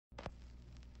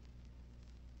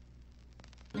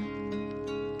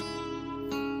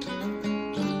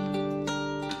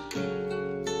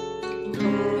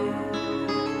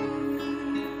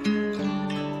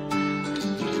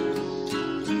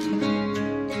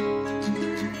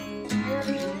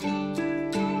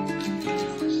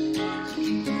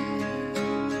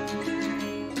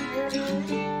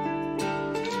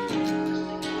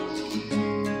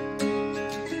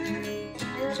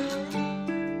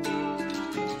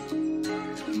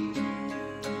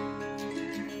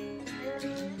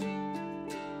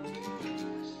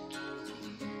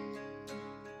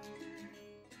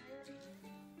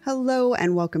Hello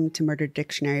and welcome to Murder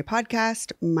Dictionary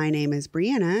Podcast. My name is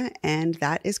Brianna and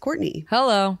that is Courtney.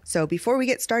 Hello. So before we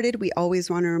get started, we always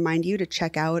want to remind you to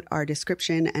check out our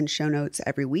description and show notes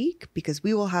every week because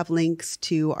we will have links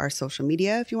to our social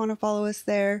media if you want to follow us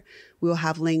there. We will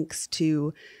have links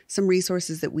to some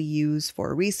resources that we use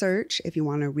for research if you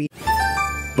want to read.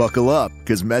 Buckle up,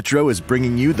 because Metro is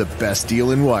bringing you the best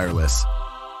deal in wireless.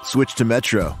 Switch to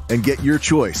Metro and get your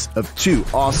choice of 2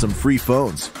 awesome free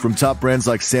phones from top brands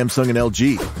like Samsung and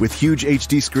LG with huge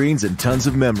HD screens and tons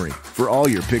of memory for all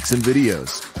your pics and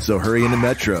videos. So hurry into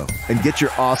Metro and get your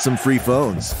awesome free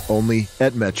phones only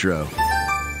at Metro.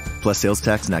 Plus sales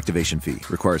tax and activation fee.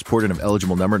 Requires port in of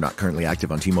eligible number not currently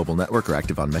active on T-Mobile network or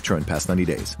active on Metro in past 90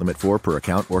 days. Limit 4 per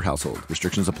account or household.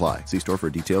 Restrictions apply. See store for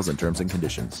details and terms and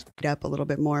conditions. Up a little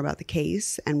bit more about the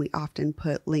case, and we often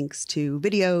put links to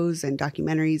videos and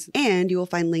documentaries, and you will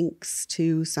find links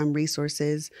to some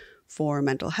resources for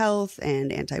mental health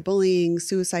and anti-bullying,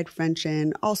 suicide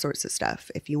prevention, all sorts of stuff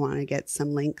if you want to get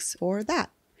some links for that.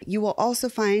 You will also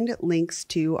find links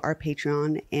to our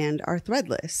Patreon and our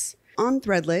Threadless. On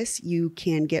Threadless, you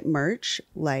can get merch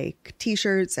like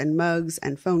t-shirts and mugs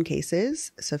and phone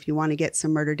cases. So if you want to get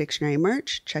some Murder Dictionary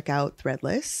merch, check out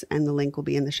Threadless and the link will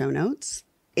be in the show notes.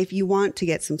 If you want to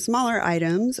get some smaller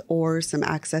items or some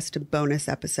access to bonus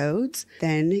episodes,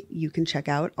 then you can check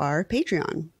out our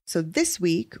Patreon. So this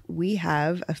week, we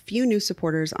have a few new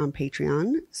supporters on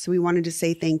Patreon. So we wanted to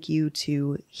say thank you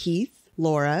to Heath,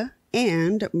 Laura,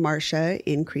 and Marcia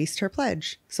increased her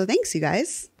pledge. So thanks, you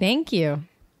guys. Thank you.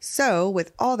 So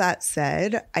with all that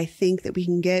said, I think that we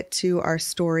can get to our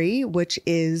story, which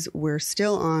is we're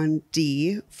still on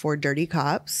D for Dirty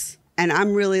Cops. And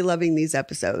I'm really loving these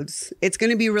episodes. It's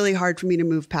going to be really hard for me to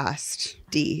move past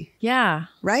D. Yeah.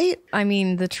 Right? I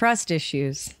mean, the trust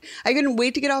issues. I couldn't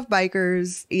wait to get off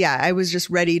Bikers. Yeah, I was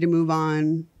just ready to move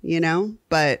on, you know?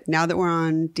 But now that we're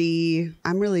on D,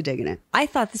 I'm really digging it. I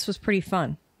thought this was pretty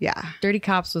fun. Yeah. Dirty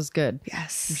Cops was good.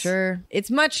 Yes. I'm sure.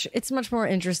 It's much more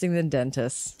interesting than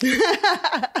dentists.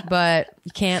 But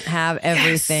you can't have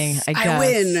everything, yes, I guess. I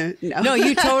win. No,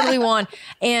 you totally won.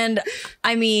 And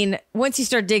I mean, once you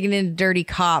start digging into Dirty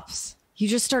Cops, you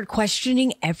just start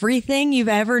questioning everything you've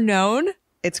ever known.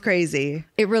 It's crazy.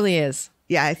 It really is.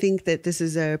 Yeah, I think that this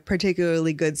is a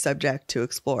particularly good subject to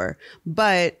explore.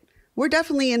 But we're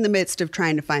definitely in the midst of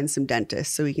trying to find some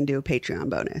dentists so we can do a Patreon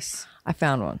bonus. I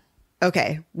found one.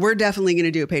 Okay, we're definitely going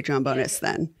to do a Patreon bonus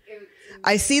then.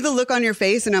 I see the look on your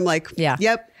face and I'm like, yeah,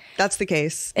 yep, that's the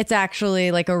case. It's actually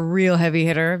like a real heavy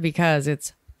hitter because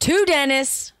it's 2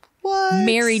 dentists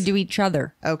married to each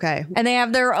other. Okay. And they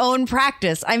have their own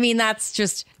practice. I mean, that's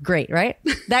just great, right?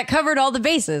 That covered all the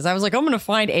bases. I was like, I'm going to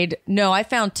find No, I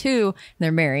found 2. And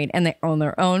they're married and they own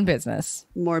their own business.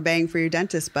 More bang for your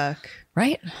dentist buck.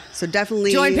 Right? So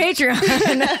definitely join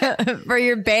Patreon for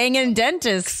your banging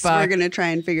dentist buck. We're going to try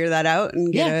and figure that out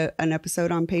and get an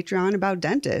episode on Patreon about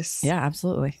dentists. Yeah,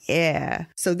 absolutely. Yeah.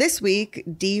 So this week,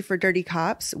 D for Dirty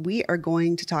Cops, we are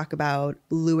going to talk about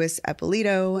Louis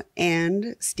Eppolito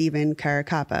and Stephen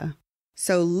Caracappa.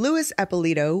 So Louis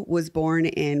Eppolito was born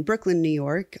in Brooklyn, New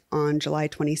York on July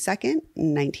 22nd,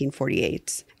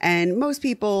 1948. And most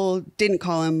people didn't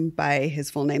call him by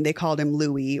his full name. They called him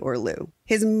Louis or Lou.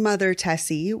 His mother,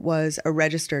 Tessie, was a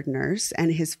registered nurse,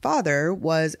 and his father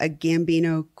was a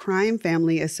Gambino crime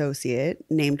family associate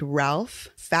named Ralph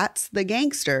Fats the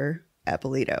Gangster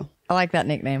Eppolito. I like that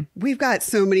nickname. We've got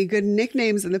so many good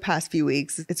nicknames in the past few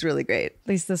weeks. It's really great. At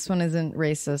least this one isn't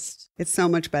racist. It's so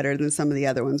much better than some of the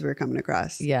other ones we were coming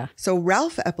across. Yeah. So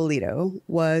Ralph Eppolito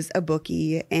was a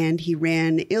bookie and he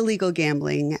ran illegal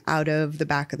gambling out of the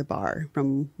back of the bar,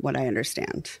 from what I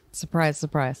understand. Surprise,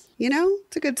 surprise. You know,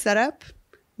 it's a good setup.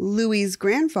 Louis's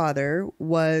grandfather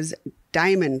was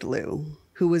Diamond Lou,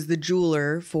 who was the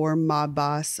jeweler for mob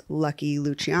boss Lucky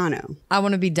Luciano. I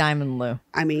want to be Diamond Lou.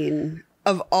 I mean,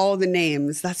 of all the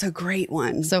names, that's a great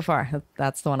one. So far,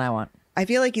 that's the one I want. I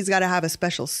feel like he's got to have a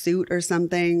special suit or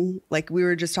something. Like we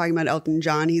were just talking about Elton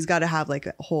John. He's got to have like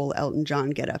a whole Elton John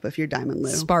getup if you're Diamond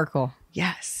Lou. Sparkle.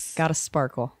 Yes. Got to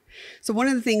sparkle. So one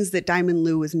of the things that Diamond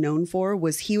Lou was known for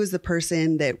was he was the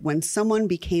person that when someone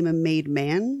became a made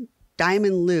man,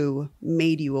 Diamond Lou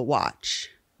made you a watch.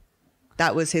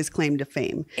 That was his claim to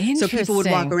fame. So people would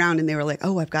walk around and they were like,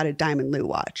 oh, I've got a Diamond Lou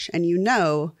watch. And you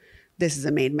know, this is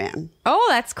a made man. Oh,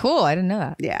 that's cool. I didn't know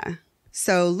that. Yeah.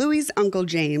 So Louis's uncle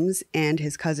James and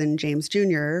his cousin James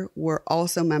Jr. were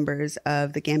also members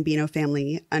of the Gambino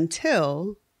family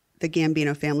until the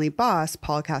Gambino family boss,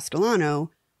 Paul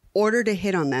Castellano, ordered a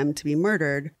hit on them to be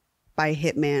murdered by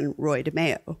hitman Roy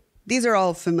DeMeo. These are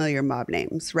all familiar mob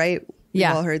names, right? Yeah.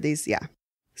 We've all heard these. Yeah.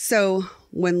 So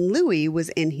when Louis was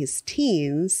in his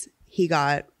teens, he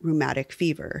got rheumatic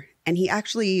fever, and he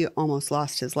actually almost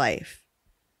lost his life.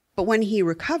 But when he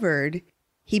recovered,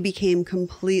 he became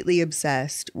completely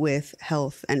obsessed with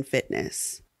health and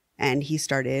fitness, and he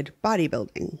started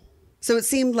bodybuilding. So it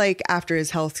seemed like after his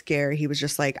health scare, he was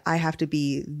just like, I have to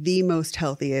be the most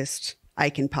healthiest I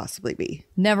can possibly be.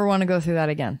 Never want to go through that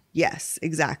again. Yes,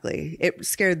 exactly. It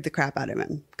scared the crap out of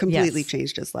him. Completely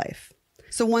changed his life.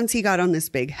 So once he got on this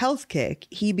big health kick,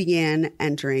 he began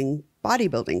entering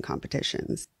bodybuilding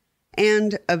competitions.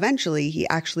 And eventually he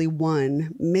actually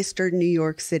won Mr. New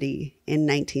York City in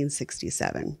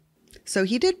 1967. So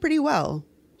he did pretty well.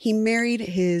 He married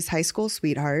his high school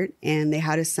sweetheart, and they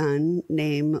had a son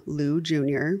named Lou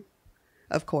Jr.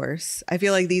 Of course, I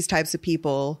feel like these types of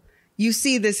people, you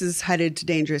see this is headed to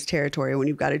dangerous territory when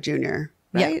you've got a junior,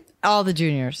 right? Yeah, all the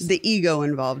juniors. The ego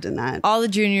involved in that. All the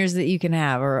juniors that you can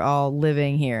have are all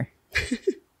living here.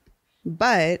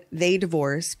 But they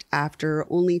divorced after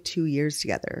only 2 years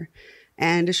together.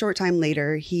 And a short time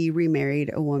later, he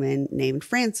remarried a woman named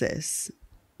Frances.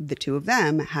 The two of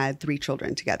them had 3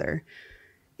 children together: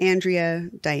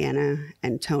 Andrea, Diana,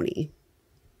 and Tony.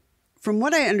 From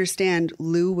what I understand,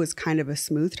 Lou was kind of a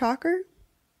smooth talker.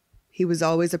 He was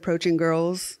always approaching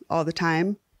girls all the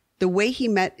time. The way he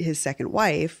met his second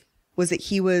wife was that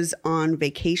he was on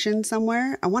vacation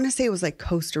somewhere. I want to say it was like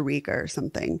Costa Rica or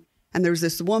something. And there was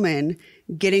this woman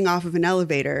getting off of an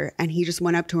elevator, and he just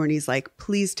went up to her and he's like,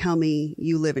 please tell me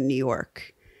you live in New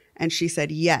York. And she said,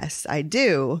 yes, I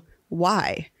do.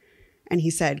 Why? And he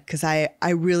said, because I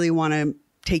really want to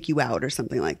take you out or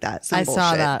something like that. Some bullshit.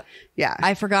 Saw that. Yeah.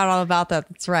 I forgot all about that.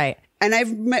 That's right. And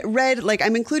I've read, like,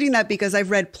 I'm including that because I've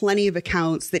read plenty of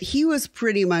accounts that he was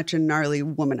pretty much a gnarly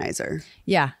womanizer.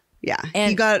 Yeah. Yeah. And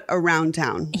he got around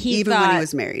town, even when he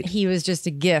was married. He was just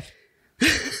a gift.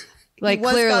 Like, he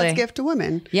was clearly God's gift to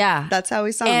women. Yeah. That's how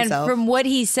he saw and himself. And from what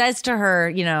he says to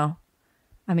her, you know,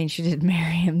 I mean, she did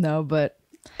marry him though, but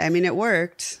I mean, it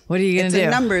worked. What are you going to do? It's a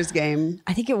numbers game.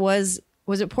 I think it was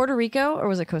it Puerto Rico or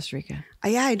was it Costa Rica?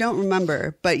 Yeah, I don't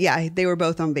remember. But yeah, they were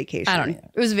both on vacation. I don't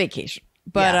know. It was a vacation.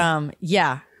 But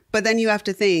yeah. But then you have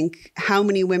to think, how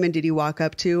many women did he walk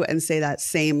up to and say that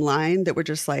same line that were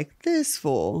just like, this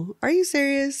fool, are you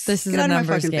serious? This is Get a out of my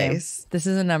numbers fucking game. face. This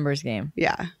is a numbers game.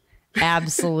 Yeah.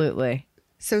 Absolutely.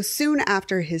 So soon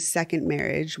after his second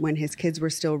marriage, when his kids were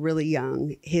still really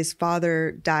young, his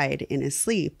father died in his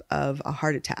sleep of a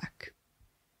heart attack.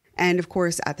 And of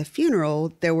course, at the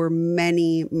funeral, there were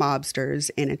many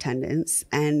mobsters in attendance,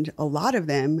 and a lot of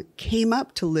them came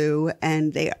up to Lou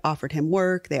and they offered him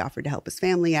work. They offered to help his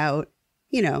family out,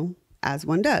 you know, as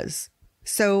one does.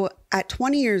 So at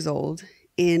 20 years old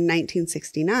in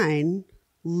 1969,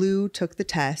 Lou took the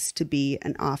test to be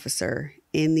an officer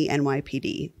in the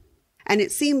NYPD. And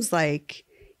it seems like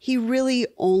he really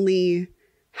only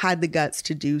had the guts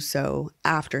to do so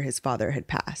after his father had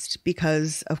passed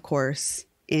because, of course,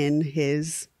 in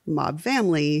his mob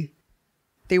family,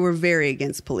 they were very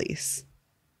against police.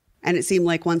 And it seemed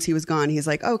like once he was gone, he's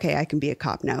like, okay, I can be a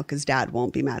cop now because dad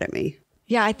won't be mad at me.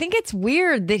 Yeah, I think it's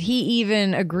weird that he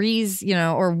even agrees, you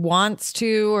know, or wants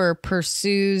to or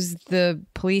pursues the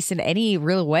police in any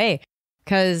real way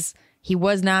because he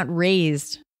was not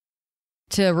raised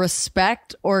to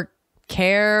respect or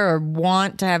care or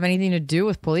want to have anything to do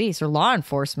with police or law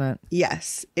enforcement.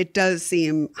 Yes, it does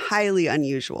seem highly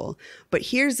unusual. But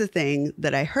here's the thing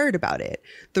that I heard about it.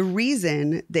 The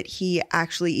reason that he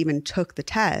actually even took the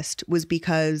test was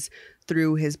because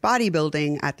through his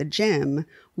bodybuilding at the gym,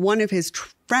 one of his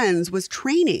friends was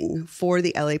training for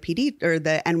the LAPD or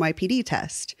the NYPD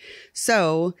test.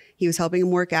 So he was helping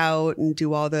him work out and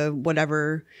do all the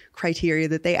whatever criteria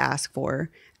that they ask for.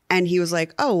 And he was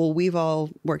like, oh, well, we've all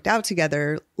worked out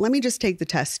together. Let me just take the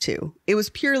test too. It was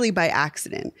purely by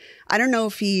accident. I don't know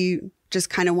if he just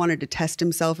kind of wanted to test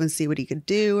himself and see what he could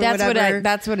do or whatever.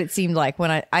 That's what it seemed like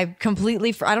when I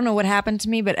completely, I don't know what happened to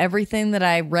me, but everything that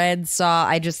I read, saw,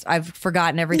 I've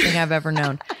forgotten everything I've ever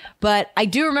known. But I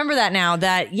do remember that now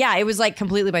that, yeah, it was like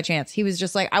completely by chance. He was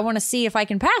just like, I want to see if I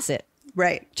can pass it.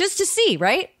 Right. Just to see,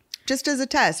 right? Just as a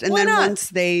test. And Why then not? once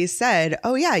they said,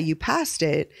 oh, yeah, you passed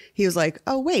it, he was like,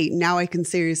 oh, wait, now I can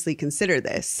seriously consider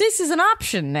this. This is an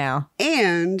option now.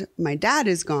 And my dad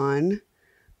is gone.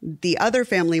 The other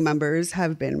family members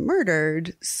have been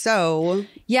murdered. So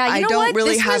yeah, I don't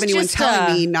really have anyone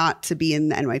telling me not to be in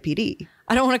the NYPD.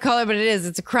 I don't want to call it what it is.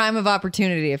 It's a crime of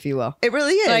opportunity, if you will. It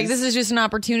really is. Like, this is just an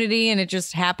opportunity and it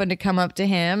just happened to come up to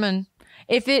him. And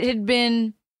if it had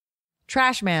been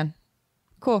Trash Man,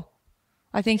 cool.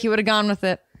 I think he would have gone with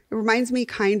it. It reminds me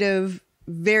kind of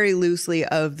very loosely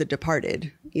of The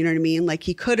Departed You know what I mean? Like,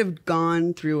 he could have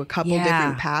gone through a couple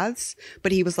different paths,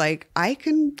 but he was like, I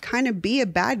can kind of be a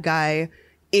bad guy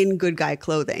in good guy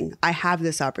clothing. I have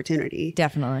this opportunity.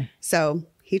 Definitely. So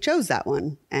he chose that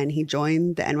one and he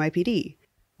joined the NYPD.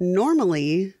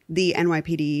 Normally, the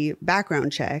NYPD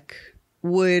background check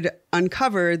would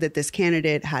uncover that this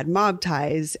candidate had mob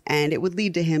ties, and it would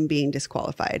lead to him being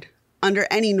disqualified under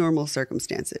any normal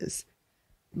circumstances.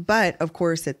 But of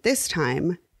course, at this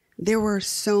time, there were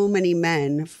so many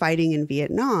men fighting in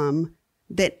Vietnam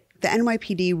that the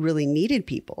NYPD really needed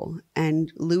people,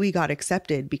 and Louis got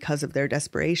accepted because of their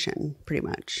desperation, pretty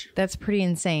much. That's pretty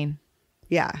insane.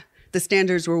 Yeah. The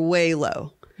standards were way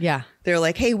low. Yeah. They're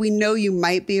like, hey, we know you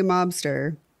might be a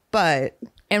mobster, but...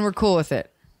 And we're cool with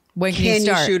it. When can you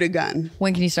start? Can you shoot a gun?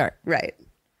 When can you start? Right.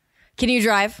 Can you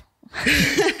drive?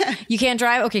 You can't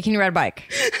drive? Okay, can you ride a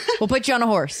bike? We'll put you on a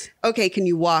horse. Okay, can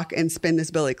you walk and spin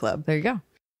this billy club? There you go.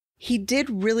 He did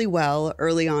really well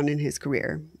early on in his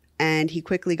career, and he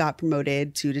quickly got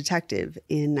promoted to detective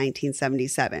in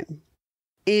 1977.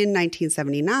 In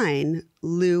 1979,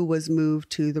 Lou was moved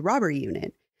to the robbery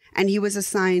unit, and he was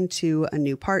assigned to a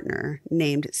new partner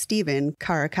named Stephen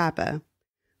Caracappa,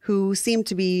 who seemed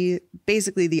to be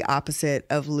basically the opposite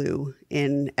of Lou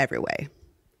in every way.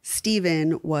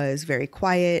 Stephen was very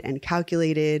quiet and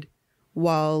calculated,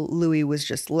 while Louis was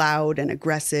just loud and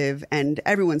aggressive, and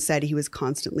everyone said he was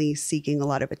constantly seeking a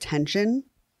lot of attention.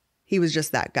 He was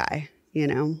just that guy, you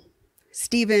know?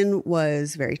 Stephen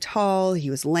was very tall, he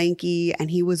was lanky,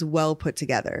 and he was well put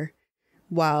together,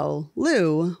 while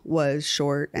Lou was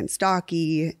short and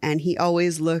stocky, and he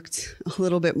always looked a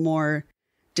little bit more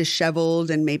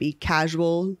disheveled and maybe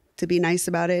casual, to be nice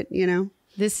about it, you know?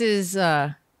 This is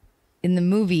in the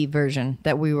movie version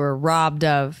that we were robbed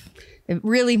of. It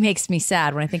really makes me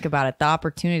sad when I think about it. The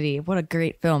opportunity. What a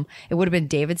great film. It would have been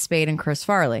David Spade and Chris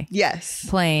Farley. Yes.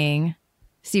 Playing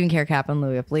Stephen Caracappa and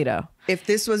Louis Eppolito. If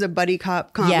this was a buddy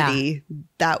cop comedy,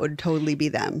 that would totally be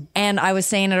them. And I was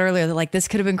saying it earlier that like this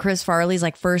could have been Chris Farley's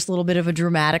like first little bit of a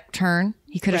dramatic turn.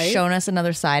 He could have shown us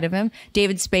another side of him.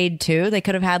 David Spade too. They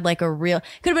could have had like could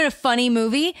have been a funny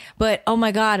movie, but oh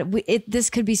my God, this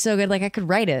could be so good. Like I could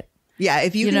write it. Yeah,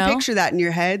 if you can picture that in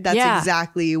your head, that's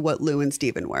exactly what Lou and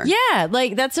Stephen were. Yeah,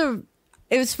 like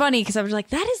it was funny because I was like,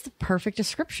 that is the perfect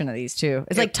description of these two.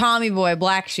 It's like Tommy Boy,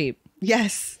 Black Sheep.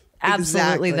 Yes,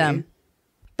 absolutely exactly. them.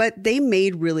 But they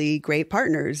made really great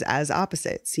partners as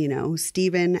opposites. You know,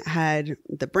 Stephen had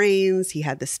the brains, he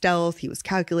had the stealth, he was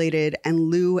calculated,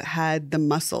 and Lou had the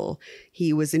muscle.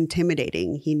 He was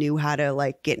intimidating. He knew how to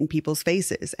like get in people's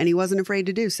faces, and he wasn't afraid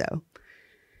to do so.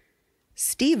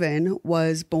 Stephen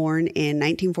was born in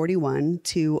 1941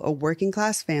 to a working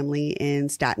class family in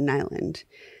Staten Island,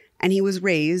 and he was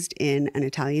raised in an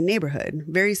Italian neighborhood,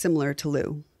 very similar to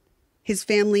Lou. His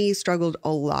family struggled a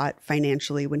lot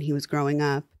financially when he was growing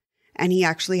up, and he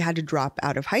actually had to drop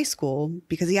out of high school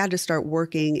because he had to start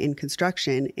working in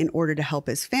construction in order to help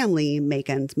his family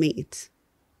make ends meet.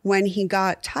 When he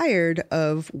got tired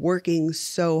of working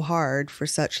so hard for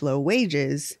such low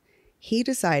wages, he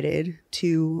decided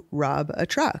to rob a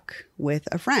truck with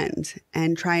a friend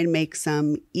and try and make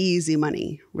some easy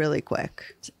money really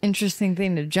quick. It's an interesting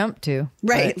thing to jump to.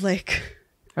 Right. But... Like,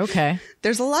 okay.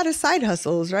 There's a lot of side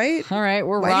hustles, right? All right.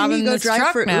 We're Why robbing didn't you go this drive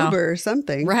truck for now? Uber or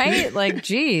something? Right? Like,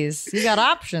 geez, you got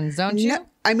options, don't you? No,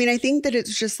 I mean, I think that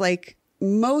it's just like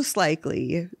most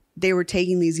likely they were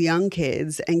taking these young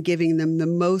kids and giving them the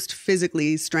most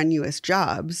physically strenuous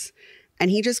jobs. And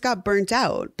he just got burnt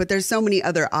out. But there's so many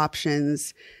other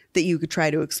options that you could try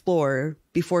to explore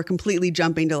before completely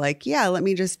jumping to like, yeah, let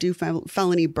me just do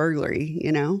felony burglary,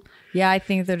 you know? Yeah, I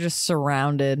think they're just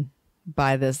surrounded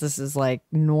by this. This is like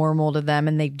normal to them,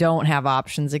 and they don't have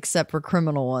options except for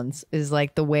criminal ones, is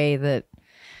like the way that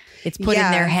it's put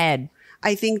in their head.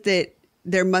 I think that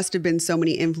there must have been so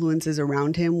many influences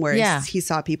around him where he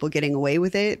saw people getting away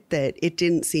with it that it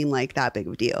didn't seem like that big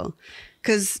of a deal.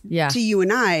 Because to you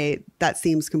and I, that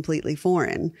seems completely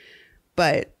foreign.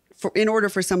 But in order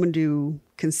for someone to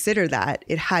consider that,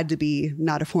 it had to be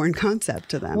not a foreign concept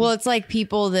to them. Well, it's like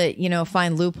people that, you know,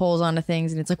 find loopholes onto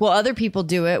things, and it's like, well, other people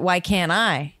do it. Why can't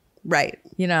I? Right.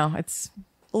 You know, it's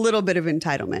a little bit of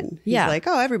entitlement. He's like,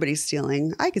 oh, everybody's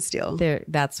stealing. I could steal.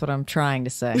 That's what I'm trying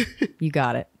to say. You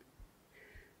got it.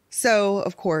 So,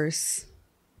 of course,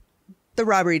 the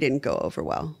robbery didn't go over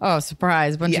well. Oh,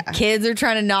 surprise. A bunch of kids are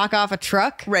trying to knock off a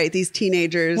truck? Right. These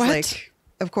teenagers, like,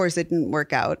 of course, it didn't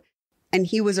work out. And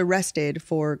he was arrested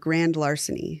for grand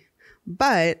larceny.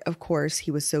 But, of course, he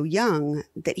was so young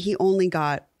that he only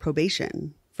got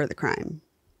probation for the crime.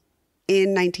 In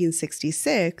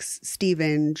 1966,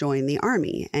 Stephen joined the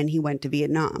army and he went to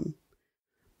Vietnam.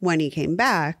 When he came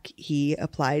back, he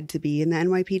applied to be in the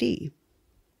NYPD.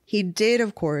 He did,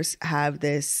 of course, have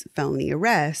this felony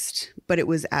arrest, but it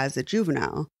was as a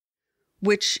juvenile,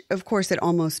 which, of course, it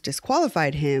almost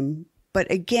disqualified him. But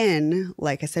again,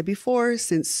 like I said before,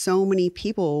 since so many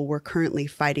people were currently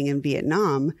fighting in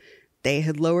Vietnam, they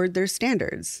had lowered their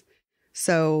standards.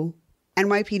 So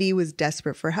NYPD was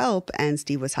desperate for help, and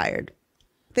Steve was hired.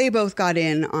 They both got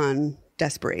in on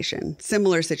desperation,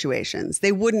 similar situations.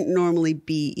 They wouldn't normally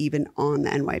be even on the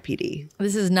NYPD.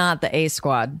 This is not the A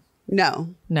squad.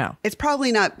 No. It's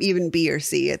probably not even B or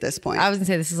C at this point. I was going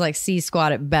to say this is like C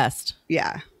squad at best.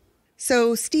 Yeah.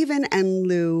 So Stephen and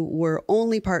Lou were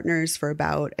only partners for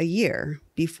about a year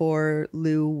before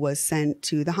Lou was sent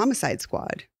to the homicide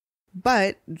squad.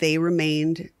 But they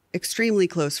remained extremely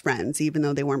close friends, even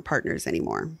though they weren't partners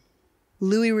anymore.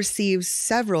 Louis received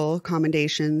several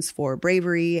commendations for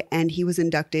bravery, and he was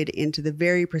inducted into the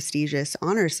very prestigious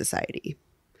Honor Society.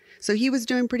 So he was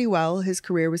doing pretty well. His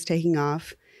career was taking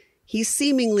off. He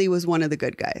seemingly was one of the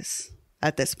good guys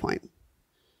at this point.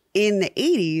 In the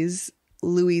 80s,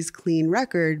 Louis's clean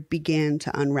record began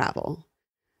to unravel,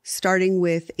 starting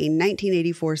with a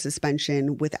 1984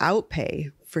 suspension without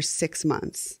pay for 6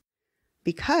 months,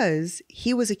 because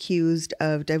he was accused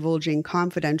of divulging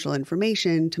confidential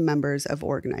information to members of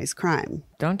organized crime.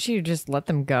 Don't you just let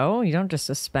them go? You don't just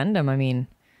suspend them. I mean,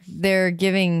 they're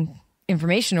giving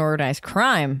information to organized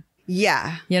crime.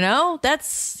 Yeah. You know, that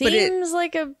seems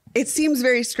like a... It seems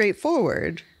very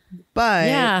straightforward, but...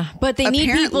 Yeah, but they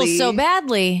need people so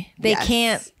badly. They Yes.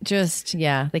 can't just...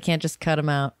 Yeah, they can't just cut them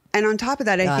out. And on top of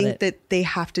that, I think that they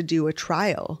have to do a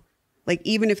trial. Like,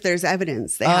 even if there's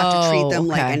evidence, they have to treat them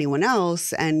like anyone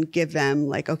else and give them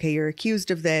like, okay, you're accused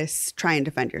of this, try and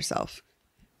defend yourself.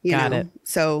 You Got know? it.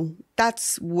 So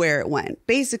that's where it went.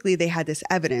 Basically, they had this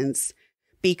evidence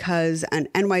because an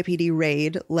NYPD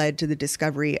raid led to the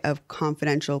discovery of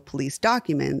confidential police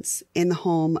documents in the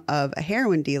home of a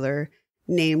heroin dealer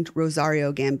named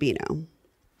Rosario Gambino.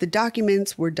 The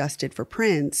documents were dusted for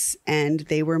prints, and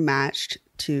they were matched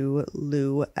to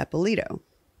Lou Eppolito.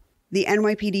 The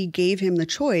NYPD gave him the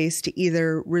choice to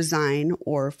either resign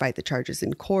or fight the charges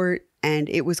in court, and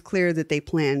it was clear that they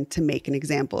planned to make an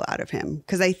example out of him,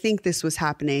 because I think this was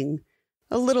happening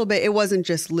a little bit. It wasn't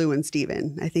just Lou and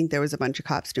Steven. I think there was a bunch of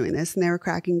cops doing this, and they were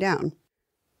cracking down.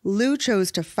 Lou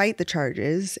chose to fight the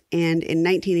charges, and in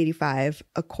 1985,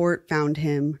 a court found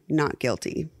him not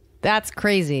guilty. That's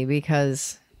crazy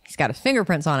because he's got his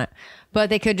fingerprints on it. But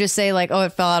they could just say like, oh,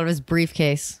 it fell out of his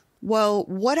briefcase. Well,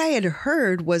 what I had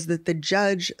heard was that the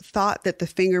judge thought that the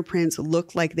fingerprints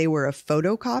looked like they were a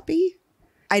photocopy.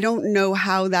 I don't know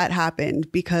how that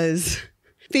happened because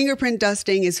fingerprint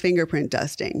dusting is fingerprint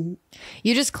dusting.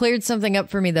 You just cleared something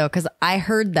up for me, though, because I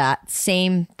heard that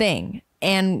same thing.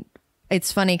 And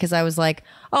it's funny because I was like,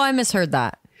 oh, I misheard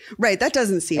that. Right. That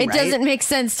doesn't seem right. It doesn't make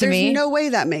sense to me. There's no way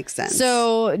that makes sense.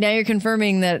 So now you're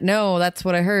confirming that, no, that's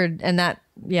what I heard. And that,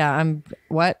 yeah,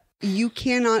 what? You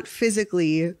cannot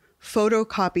physically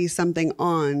photocopy something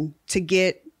on to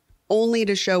get only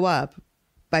to show up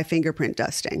by fingerprint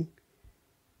dusting.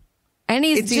 And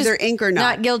it's either ink or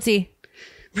not guilty.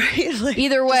 Right? Like,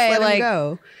 either way, let like, him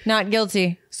go. Not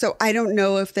guilty. So I don't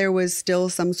know if there was still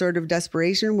some sort of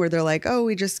desperation where they're like, oh,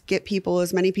 we just get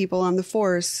as many people on the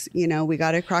force. You know, we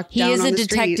got to crack down on the streets. He is a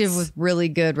detective with really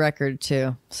good record,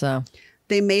 too. So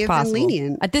they may have been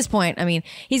lenient. At this point, I mean,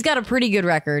 he's got a pretty good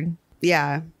record.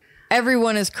 Yeah.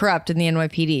 Everyone is corrupt in the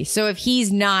NYPD. So if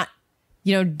he's not,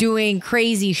 doing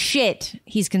crazy shit,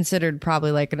 he's considered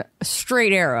probably like a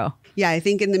straight arrow. Yeah, I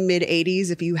think in the mid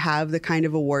 80s, if you have the kind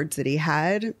of awards that he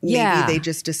had, maybe they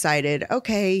just decided,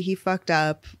 okay, he fucked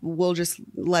up. We'll just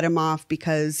let him off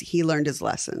because he learned his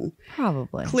lesson.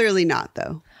 Probably. Clearly not,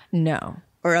 though. No.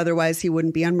 Or otherwise he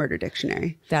wouldn't be on Murder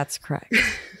Dictionary. That's correct.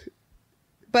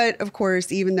 But of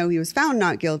course, even though he was found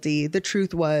not guilty, the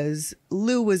truth was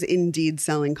Lou was indeed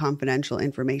selling confidential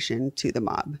information to the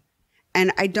mob.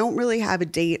 And I don't really have a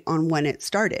date on when it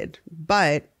started,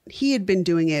 but he had been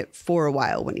doing it for a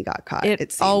while when he got caught.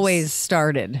 It seems. Always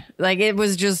started. Like it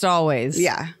was just always.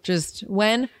 Yeah. Just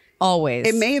when? Always.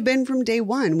 It may have been from day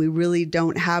one. We really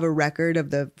don't have a record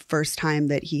of the first time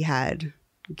that he had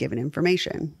given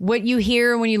information. What you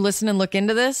hear when you listen and look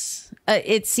into this,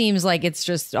 it seems like it's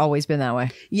just always been that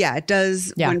way. Yeah, it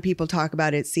does. Yeah. When people talk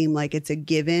about it, seem like it's a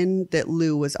given that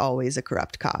Lou was always a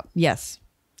corrupt cop. Yes.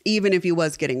 Even if he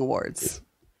was getting awards.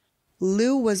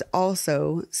 Lou was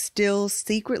also still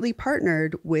secretly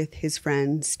partnered with his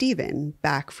friend Steven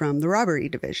back from the robbery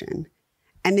division.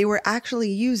 And they were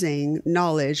actually using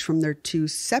knowledge from their two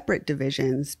separate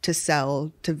divisions to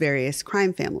sell to various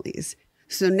crime families.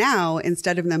 So now,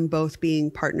 instead of them both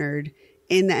being partnered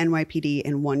in the NYPD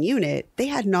in one unit, they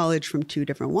had knowledge from two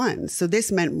different ones. So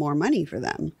this meant more money for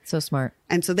them. So smart.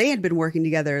 And so they had been working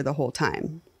together the whole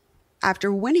time.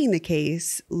 After winning the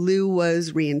case, Lou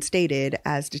was reinstated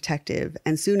as detective,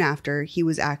 and soon after, he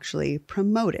was actually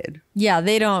promoted. Yeah,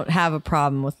 they don't have a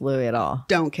problem with Lou at all.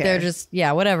 Don't care. They're just,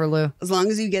 yeah, whatever, Lou. As long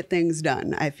as you get things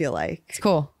done, I feel like. It's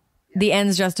cool. The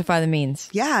ends justify the means.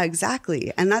 Yeah,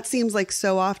 exactly. And that seems like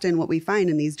so often what we find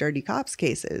in these dirty cops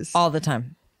cases. All the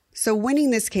time. So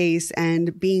winning this case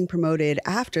and being promoted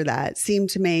after that seemed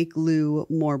to make Lou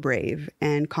more brave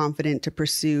and confident to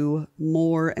pursue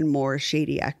more and more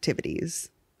shady activities.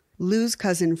 Lou's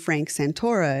cousin Frank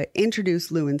Santora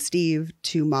introduced Lou and Steve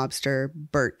to mobster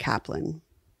Bert Kaplan.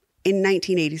 In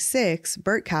 1986,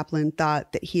 Bert Kaplan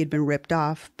thought that he had been ripped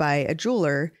off by a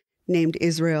jeweler named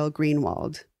Israel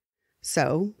Greenwald.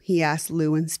 So he asked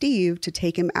Lou and Steve to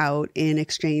take him out in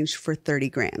exchange for 30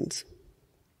 grand.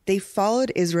 They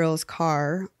followed Israel's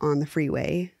car on the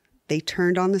freeway, they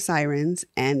turned on the sirens,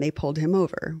 and they pulled him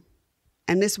over.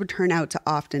 And this would turn out to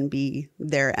often be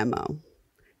their MO.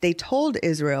 They told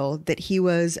Israel that he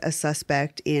was a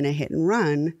suspect in a hit and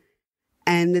run,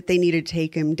 and that they needed to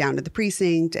take him down to the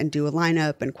precinct and do a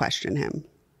lineup and question him.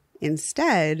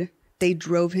 Instead, they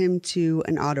drove him to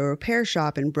an auto repair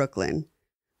shop in Brooklyn,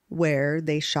 where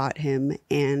they shot him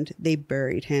and they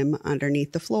buried him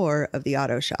underneath the floor of the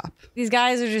auto shop. These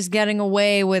guys are just getting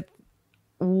away with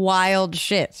wild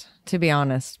shit, to be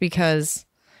honest, because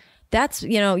that's,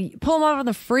 you know, you pull them off on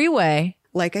the freeway.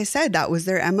 Like I said, that was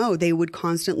their MO. They would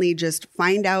constantly just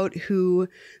find out who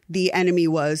the enemy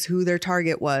was, who their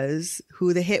target was,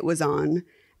 who the hit was on,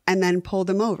 and then pull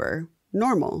them over.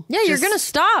 Normal. Yeah, you're going to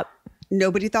stop.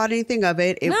 Nobody thought anything of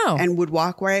it, No. and would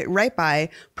walk right by.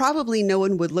 Probably no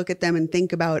one would look at them and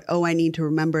think about, oh, I need to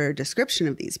remember a description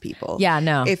of these people. Yeah,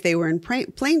 no. If they were in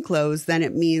plain clothes, then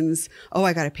it means, oh,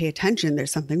 I got to pay attention.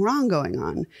 There's something wrong going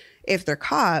on. If they're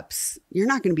cops, you're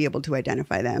not going to be able to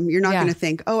identify them. You're not going to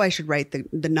think, oh, I should write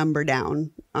the number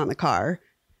down on the car.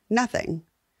 Nothing.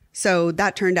 So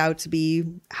that turned out to be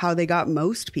how they got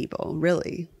most people,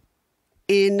 really.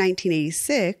 In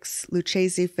 1986,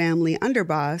 Lucchese family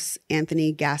underboss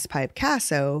Anthony Gaspipe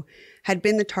Casso had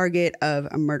been the target of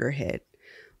a murder hit.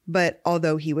 But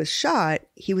although he was shot,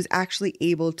 he was actually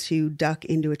able to duck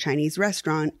into a Chinese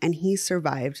restaurant and he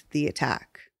survived the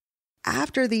attack.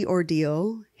 After the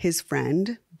ordeal, his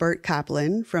friend, Bert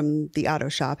Kaplan from the auto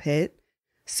shop hit,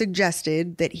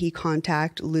 suggested that he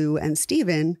contact Lou and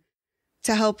Steven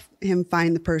to help him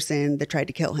find the person that tried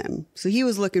to kill him. So he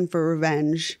was looking for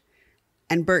revenge.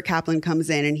 And Bert Kaplan comes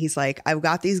in and he's like, I've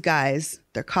got these guys.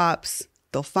 They're cops.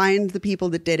 They'll find the people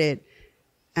that did it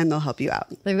and they'll help you out.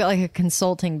 They've got like a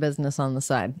consulting business on the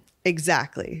side.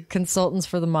 Exactly. Consultants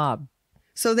for the mob.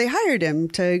 So they hired him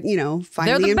to, find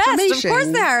They're the the best. information. Of course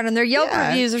they hired him. Their Yelp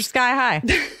reviews are sky high.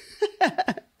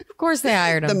 Of course they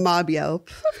hired him. The mob Yelp.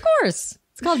 Of course.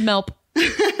 It's called Melp.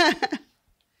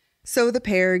 So the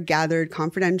pair gathered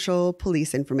confidential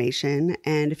police information,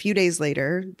 and a few days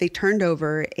later, they turned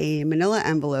over a manila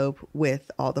envelope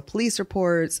with all the police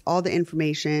reports, all the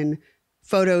information,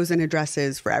 photos, and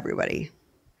addresses for everybody.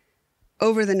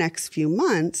 Over the next few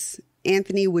months,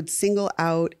 Anthony would single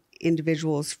out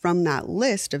individuals from that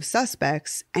list of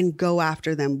suspects and go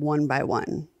after them one by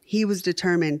one. He was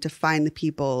determined to find the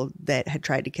people that had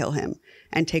tried to kill him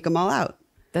and take them all out.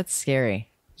 That's scary.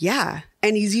 Yeah.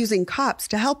 And he's using cops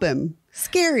to help him.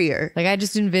 Scarier. Like I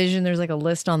just envision there's like a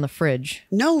list on the fridge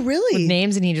No, really. with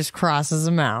names and he just crosses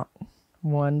them out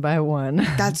one by one.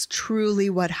 That's truly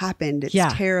what happened. It's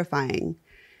terrifying.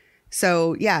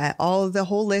 So yeah, the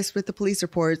whole list with the police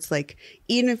reports, like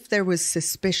even if there was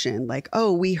suspicion, like,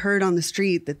 oh, we heard on the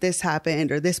street that this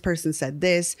happened or this person said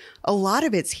this, a lot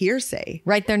of it's hearsay.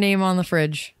 Write their name on the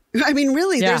fridge. I mean,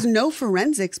 really, there's no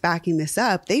forensics backing this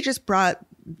up. They just brought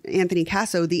Anthony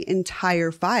Casso the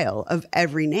entire file of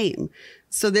every name.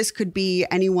 So this could be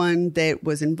anyone that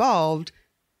was involved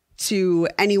to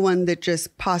anyone that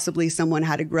just possibly someone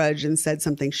had a grudge and said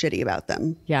something shitty about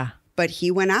them. Yeah. But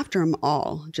he went after them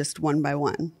all, just one by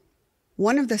one.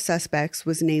 One of the suspects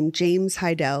was named James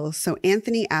Heidel, so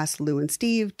Anthony asked Lou and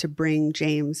Steve to bring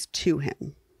James to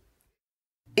him.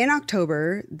 In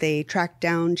October, they tracked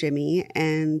down Jimmy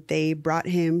and they brought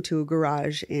him to a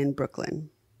garage in Brooklyn.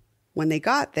 When they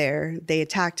got there, they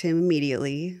attacked him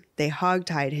immediately, they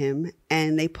hogtied him,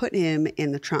 and they put him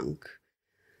in the trunk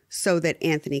so that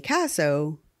Anthony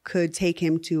Casso could take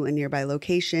him to a nearby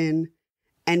location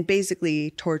and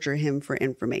basically torture him for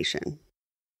information.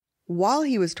 While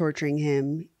he was torturing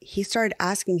him, he started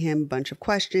asking him a bunch of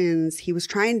questions. He was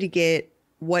trying to get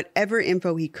whatever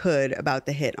info he could about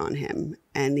the hit on him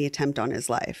and the attempt on his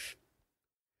life.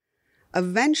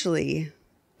 Eventually,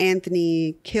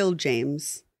 Anthony killed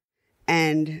James,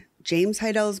 and James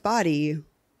Heidel's body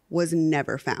was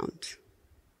never found.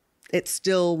 It's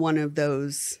still one of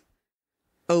those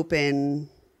open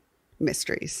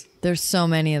mysteries. There's so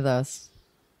many of those.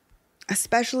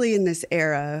 Especially in this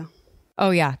era.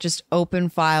 Oh, yeah. Just open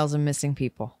files of missing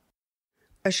people.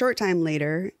 A short time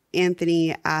later,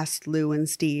 Anthony asked Lou and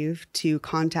Steve to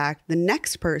contact the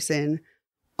next person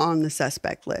on the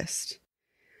suspect list,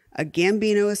 a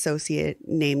Gambino associate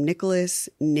named Nicholas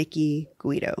Nicky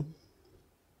Guido.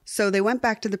 So they went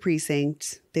back to the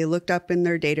precinct. They looked up in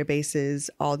their databases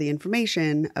all the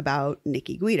information about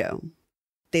Nicky Guido.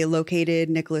 They located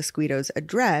Nicholas Guido's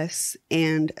address,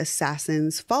 and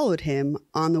assassins followed him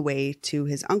on the way to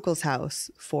his uncle's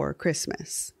house for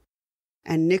Christmas.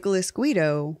 And Nicholas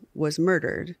Guido was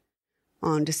murdered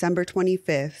on December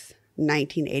 25th,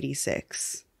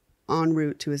 1986, en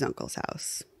route to his uncle's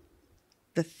house.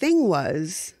 The thing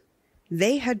was,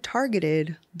 they had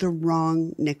targeted the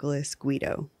wrong Nicholas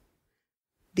Guido.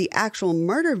 The actual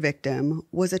murder victim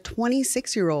was a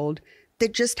 26-year-old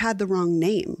that just had the wrong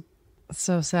name.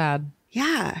 So sad.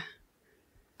 Yeah.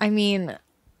 I mean,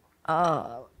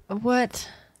 what?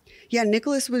 Yeah,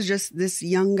 Nicholas was just this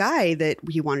young guy that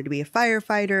he wanted to be a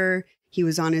firefighter. He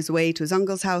was on his way to his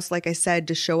uncle's house, like I said,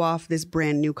 to show off this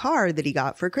brand new car that he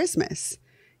got for Christmas.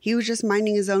 He was just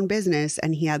minding his own business,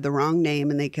 and he had the wrong name,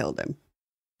 and they killed him.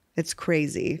 It's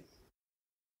crazy.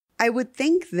 I would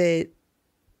think that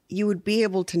you would be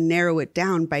able to narrow it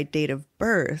down by date of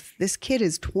birth. This kid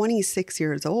is 26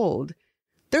 years old.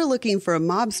 They're looking for a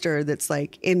mobster that's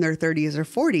like in their 30s or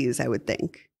 40s, I would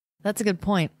think. That's a good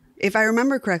point. If I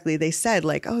remember correctly, they said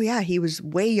like, oh yeah, he was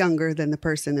way younger than the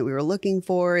person that we were looking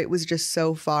for. It was just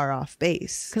so far off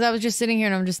base. Because I was just sitting here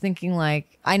and I'm just thinking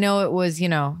like, I know it was,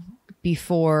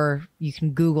 before you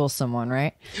can Google someone,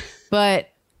 right? But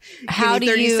how do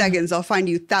you... 30 seconds, I'll find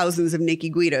you thousands of Nicky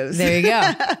Guidos. There you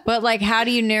go. But like, how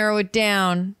do you narrow it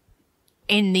down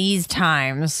in these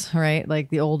times, right? Like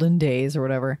the olden days or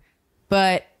whatever.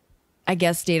 But I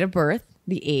guess date of birth,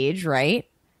 the age, right?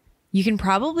 You can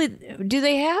probably... Do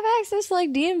they have access to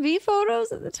like DMV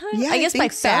photos at the time? Yeah, I guess by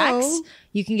fax. So.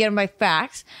 You can get them by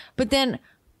fax. But then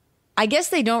I guess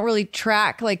they don't really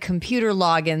track like computer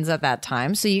logins at that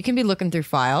time. So you can be looking through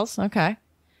files. Okay.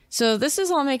 So this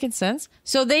is all making sense.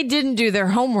 So they didn't do their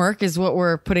homework is what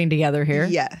we're putting together here.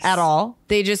 Yes. At all.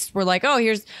 They just were like, oh,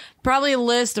 here's probably a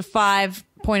list of 5.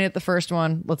 Point at the first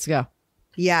one. Let's go.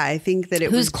 Yeah, I think that it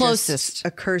Who's was closest? Just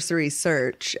a cursory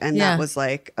search. And Yeah. that was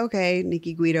like, okay,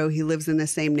 Nicky Guido, he lives in the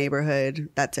same neighborhood.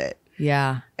 That's it.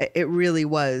 Yeah. It really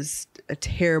was a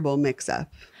terrible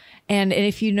mix-up. And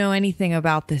if you know anything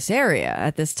about this area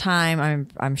at this time,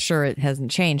 I'm sure it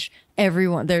hasn't changed.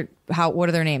 Everyone, what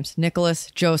are their names? Nicholas,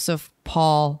 Joseph,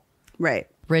 Paul, Right.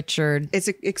 Richard. It's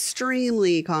an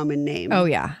extremely common name. Oh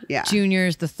yeah, Yeah.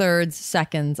 Juniors, the thirds,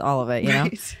 seconds, all of it. You know.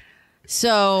 Right.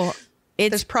 So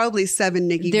There's probably 7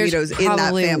 Nicky there's Guidos in that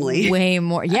probably family. way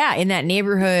more. Yeah, in that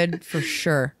neighborhood for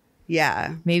sure.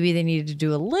 Yeah. Maybe they needed to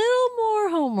do a little more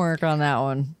homework on that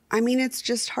one. I mean, it's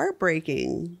just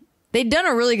heartbreaking. They'd done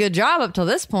a really good job up till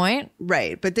this point.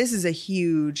 Right. But this is a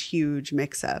huge, huge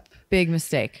mix-up. Big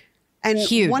mistake. And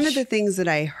Huge. one of the things that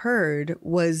I heard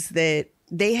was that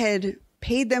they had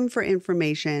paid them for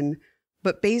information,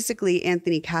 but basically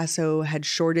Anthony Casso had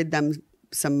shorted them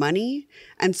some money.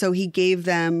 And so he gave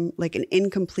them like an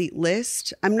incomplete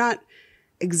list. I'm not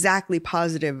exactly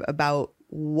positive about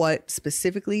what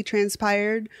specifically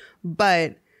transpired,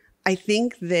 but I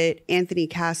think that Anthony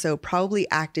Casso probably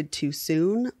acted too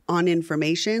soon on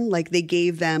information. Like they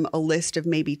gave them a list of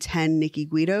maybe 10 Nicky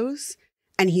Guidos,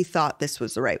 and he thought this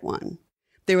was the right one.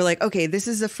 They were like, okay, this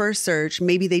is the first search.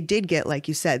 Maybe they did get, like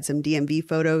you said, some DMV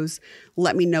photos.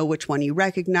 Let me know which one you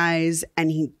recognize.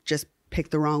 And he just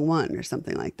picked the wrong one or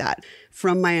something like that.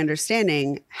 From my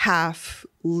understanding, half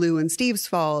Lou and Steve's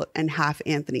fault and half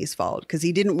Anthony's fault because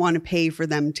he didn't want to pay for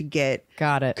them to get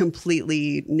Got it.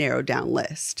 completely narrowed down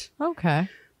list. Okay.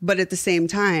 But at the same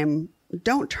time,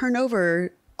 don't turn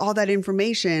over all that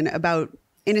information about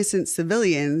innocent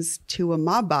civilians to a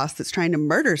mob boss that's trying to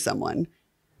murder someone.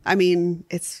 I mean,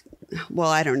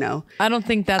 I don't know. I don't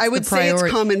think that's I would the say priority.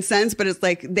 it's common sense, but it's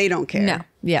like they don't care. No.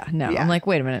 Yeah. Yeah. I'm like,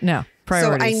 wait a minute. No.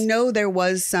 Priorities. So I know there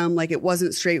was some, like it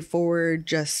wasn't straightforward,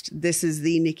 just this is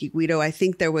the Nicky Guido. I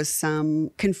think there was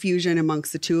some confusion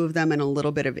amongst the two of them and a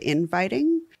little bit of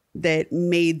infighting that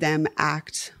made them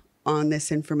act on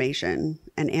this information.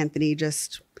 And Anthony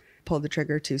just pulled the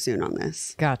trigger too soon on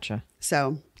this. Gotcha.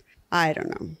 So I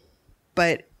don't know.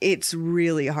 But it's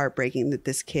really heartbreaking that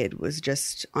this kid was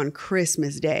just on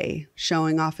Christmas Day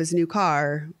showing off his new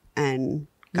car and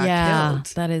got killed.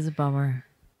 That is a bummer.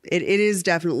 It is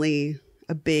definitely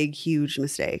a big, huge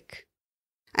mistake.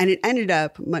 And it ended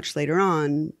up much later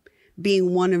on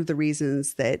being one of the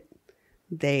reasons that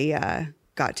they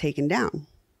got taken down,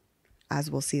 as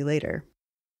we'll see later.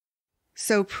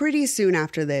 So pretty soon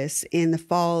after this, in the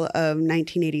fall of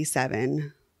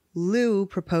 1987, Lou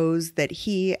proposed that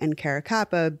he and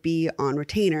Caracappa be on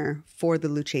retainer for the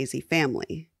Lucchese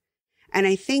family. And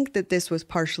I think that this was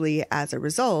partially as a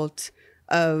result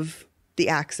of the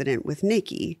accident with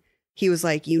Nikki. He was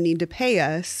like, you need to pay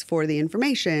us for the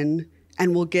information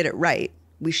and we'll get it right.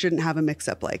 We shouldn't have a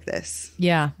mix-up like this.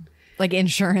 Yeah, like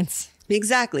insurance.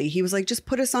 Exactly. He was like, just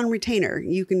put us on retainer.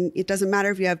 It doesn't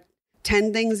matter if you have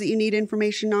 10 things that you need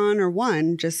information on or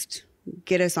one, just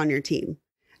get us on your team.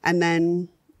 And then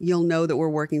you'll know that we're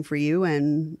working for you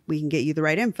and we can get you the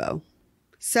right info.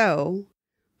 So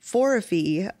for a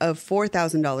fee of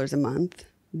 $4,000 a month,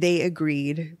 they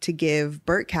agreed to give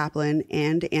Burt Kaplan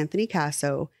and Anthony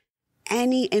Casso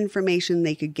any information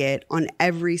they could get on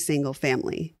every single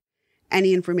family.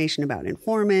 Any information about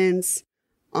informants,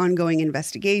 ongoing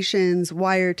investigations,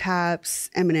 wiretaps,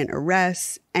 imminent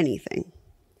arrests, anything.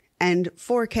 And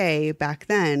 $4K back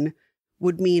then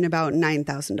would mean about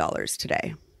 $9,000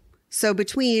 today. So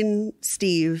between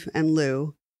Steve and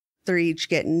Lou, they're each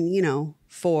getting,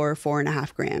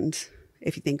 $4.5 grand,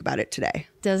 if you think about it today.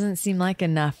 Doesn't seem like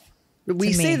enough.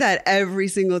 We say that every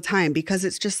single time because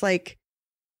it's just like,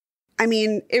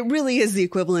 it really is the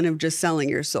equivalent of just selling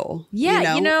your soul.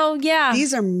 Yeah, yeah.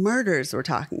 These are murders we're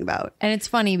talking about. And it's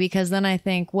funny because then I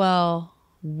think, well,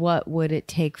 what would it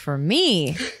take for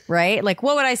me, right? Like,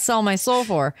 what would I sell my soul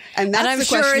for? And that's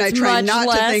the question I try not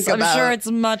to think about. I'm sure it's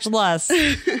much less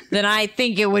than I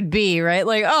think it would be, right?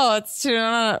 Like, it's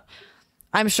too...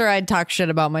 I'm sure I'd talk shit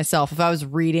about myself if I was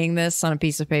reading this on a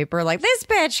piece of paper. Like, this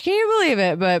bitch, can you believe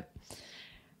it? But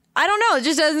I don't know. It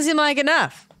just doesn't seem like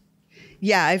enough.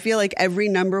 Yeah, I feel like every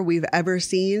number we've ever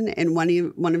seen in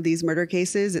one of these murder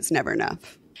cases, it's never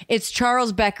enough. It's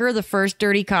Charles Becker, the first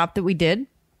dirty cop that we did.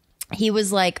 He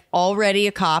was like already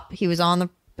a cop. He was on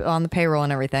the payroll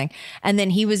and everything. And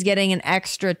then he was getting an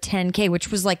extra $10K,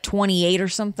 which was like 28 or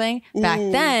something back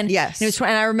then. Yes.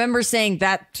 And I remember saying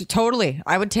that totally,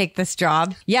 I would take this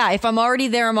job. Yeah. If I'm already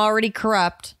there, I'm already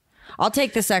corrupt. I'll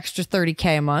take this extra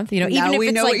 $30K a month, even if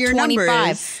it's like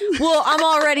 25. Well, I'm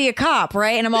already a cop,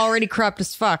 right? And I'm already corrupt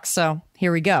as fuck. So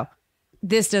here we go.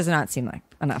 This does not seem like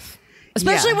enough,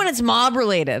 especially when it's mob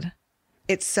related.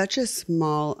 It's such a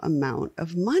small amount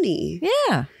of money.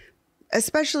 Yeah.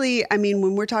 Especially,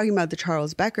 when we're talking about the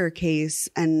Charles Becker case,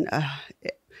 and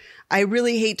I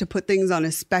really hate to put things on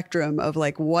a spectrum of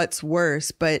like what's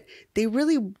worse, but they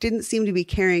really didn't seem to be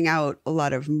carrying out a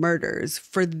lot of murders.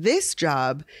 For this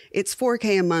job, it's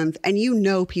 $4K a month, and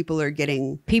people are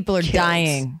killed.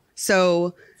 Dying.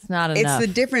 So it's not enough. It's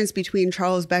the difference between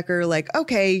Charles Becker, like,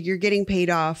 okay, you're getting paid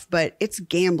off, but it's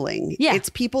gambling. Yeah. It's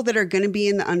people that are going to be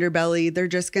in the underbelly. They're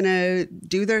just going to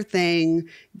do their thing,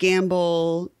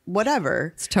 gamble,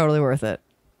 whatever. It's totally worth it.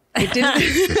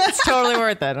 It's totally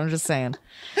worth it. I'm just saying.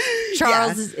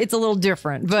 Charles, it's a little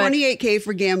different, but $28K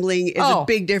for gambling is a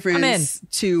big difference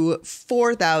to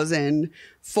 $4,000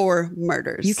 for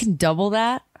murders. You can double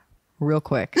that real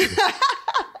quick.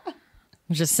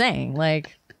 I'm just saying,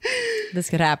 like, this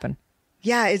could happen.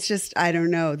 Yeah, it's just, I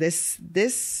don't know.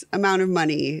 This amount of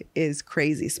money is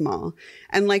crazy small.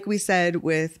 And like we said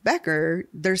with Becker,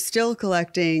 they're still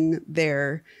collecting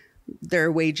their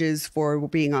wages for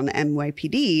being on the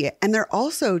NYPD. And they're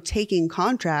also taking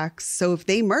contracts. So if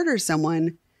they murder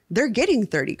someone, they're getting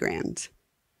 30 grand.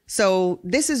 So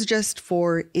this is just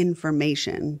for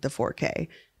information, the 4K.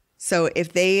 So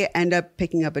if they end up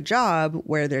picking up a job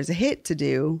where there's a hit to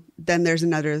do, then there's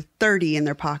another 30 in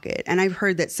their pocket. And I've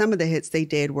heard that some of the hits they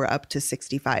did were up to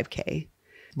 65K.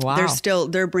 Wow.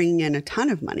 They're bringing in a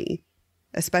ton of money,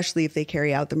 especially if they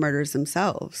carry out the murders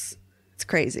themselves. It's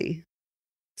crazy.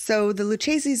 So the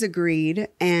Lucchese's agreed,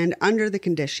 and under the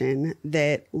condition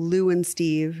that Lou and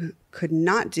Steve could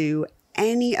not do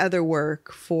any other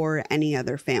work for any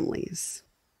other families.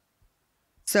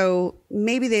 So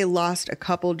maybe they lost a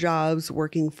couple jobs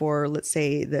working for, let's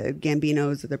say, the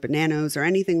Gambinos or the Bananos or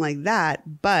anything like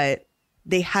that, but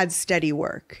they had steady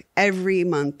work. Every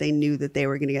month they knew that they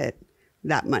were going to get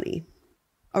that money.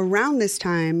 Around this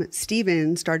time,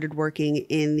 Steven started working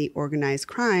in the organized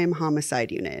crime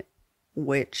homicide unit,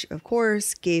 which, of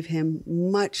course, gave him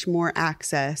much more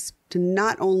access to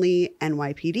not only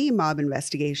NYPD mob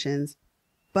investigations,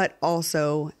 but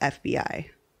also FBI.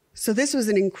 So this was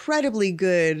an incredibly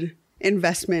good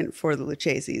investment for the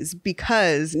Lucchese's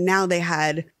because now they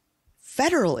had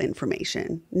federal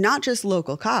information, not just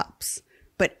local cops,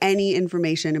 but any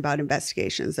information about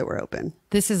investigations that were open.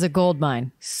 This is a gold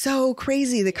mine. So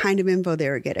crazy the kind of info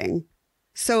they were getting.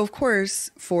 So, of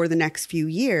course, for the next few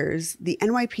years, the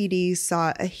NYPD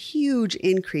saw a huge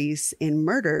increase in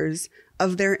murders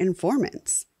of their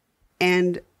informants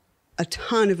and a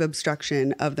ton of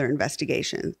obstruction of their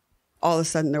investigation. All of a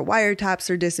sudden, their wiretaps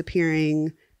are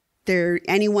disappearing.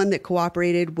 Anyone that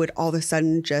cooperated would all of a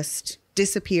sudden just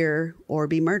disappear or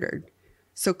be murdered.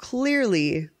 So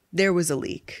clearly, there was a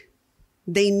leak.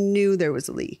 They knew there was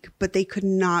a leak, but they could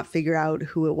not figure out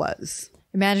who it was.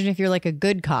 Imagine if you're like a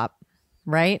good cop,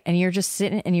 right? And you're just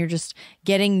sitting and you're just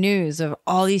getting news of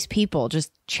all these people.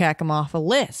 Just check them off a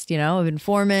list, of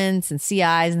informants and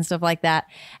CIs and stuff like that.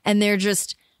 And they're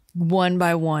just one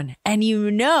by one. And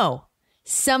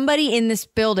somebody in this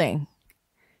building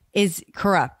is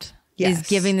corrupt, is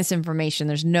giving this information.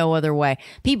 There's no other way.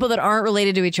 People that aren't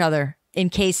related to each other in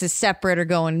cases separate or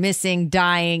going missing,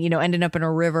 dying, ending up in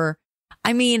a river.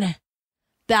 I mean,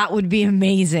 that would be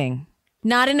amazing.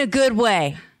 Not in a good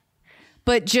way,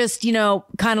 but just,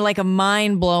 kind of like a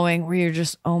mind blowing where you're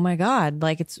just, oh my God,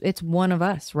 like it's one of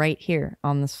us right here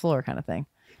on this floor kind of thing.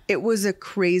 It was a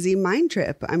crazy mind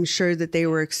trip. I'm sure that they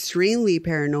were extremely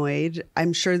paranoid.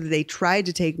 I'm sure that they tried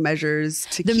to take measures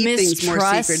to keep things more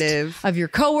secretive. Of your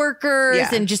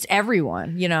coworkers and just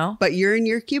everyone, But you're in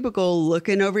your cubicle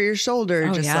looking over your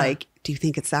shoulder, like, do you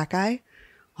think it's that guy?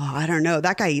 Oh, I don't know.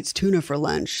 That guy eats tuna for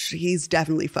lunch. He's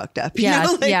definitely fucked up.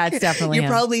 It's definitely You're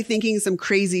him. probably thinking some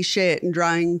crazy shit and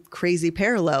drawing crazy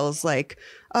parallels like,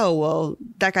 oh, well,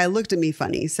 that guy looked at me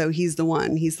funny, so he's the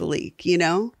one. He's the leak,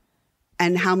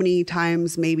 And how many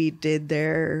times maybe did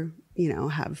there,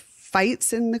 have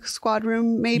fights in the squad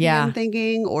room, maybe I'm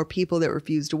thinking, or people that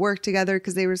refused to work together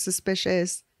because they were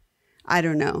suspicious. I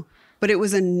don't know. But it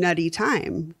was a nutty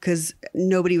time because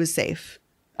nobody was safe.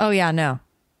 Oh, yeah, no.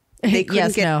 They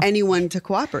couldn't get anyone to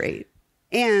cooperate.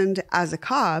 And as a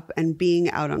cop and being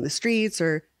out on the streets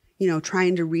or,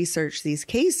 trying to research these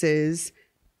cases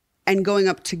and going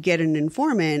up to get an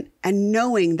informant and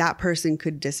knowing that person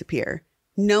could disappear,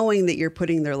 knowing that you're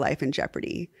putting their life in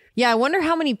jeopardy. Yeah, I wonder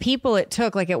how many people it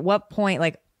took. Like at what point,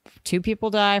 like 2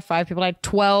 people die, 5 people died,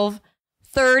 12,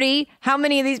 30. How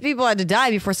many of these people had to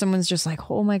die before someone's just like,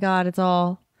 oh my God, it's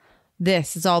all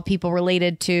this. It's all people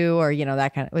related to, or,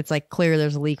 that kind of, it's like clear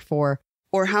there's a leak for.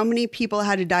 Or how many people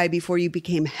had to die before you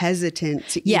became hesitant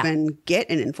to even get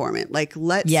an informant? Like,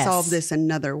 let's solve this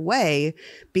another way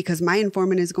because my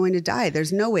informant is going to die.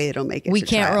 There's no way it'll make it. We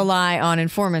can't rely on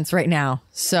informants right now.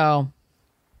 So,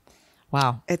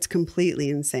 wow. It's completely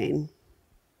insane.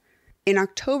 In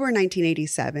October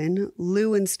 1987,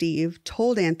 Lou and Steve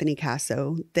told Anthony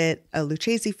Casso that a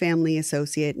Lucchese family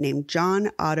associate named John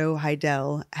Otto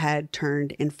Heidel had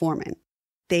turned informant.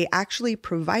 They actually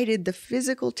provided the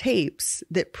physical tapes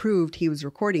that proved he was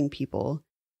recording people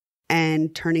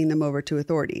and turning them over to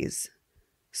authorities.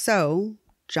 So,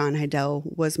 John Heidel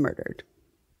was murdered.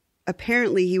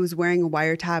 Apparently, he was wearing a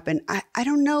wiretap, and I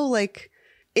don't know, like,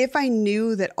 if I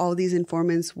knew that all these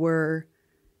informants were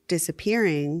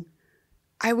disappearing,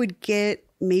 I would get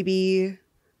maybe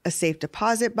a safe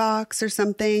deposit box or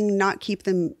something, not keep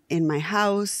them in my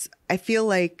house. I feel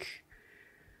like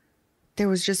there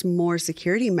was just more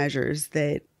security measures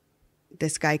that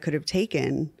this guy could have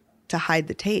taken to hide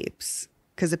the tapes.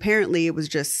 Because apparently it was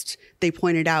just, they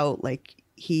pointed out like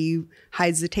he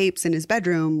hides the tapes in his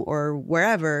bedroom or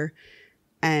wherever.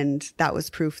 And that was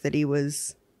proof that he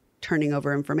was turning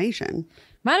over information.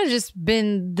 Might have just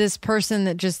been this person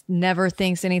that just never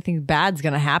thinks anything bad's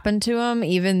going to happen to them,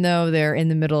 even though they're in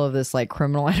the middle of this like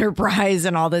criminal enterprise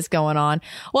and all this going on.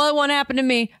 Well, it won't happen to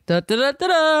me. Da, da, da, da,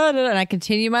 da, da, and I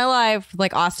continue my life with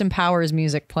like Austin Powers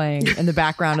music playing in the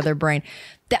background of their brain.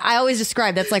 I always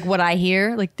describe that's like what I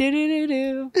hear, like do do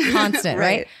do do, constant,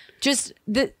 right? Just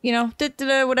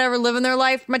whatever, living their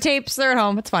life. My tapes, they're at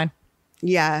home. It's fine.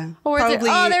 Yeah, or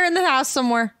they're in the house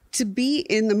somewhere. To be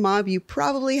in the mob, you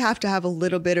probably have to have a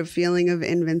little bit of feeling of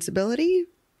invincibility.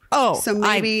 Oh, so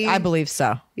maybe I believe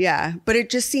so. Yeah, but it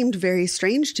just seemed very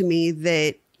strange to me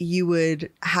that you would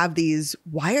have these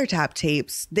wiretap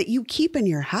tapes that you keep in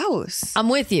your house. I'm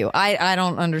with you. I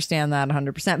don't understand that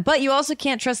 100%. But you also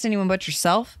can't trust anyone but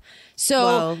yourself.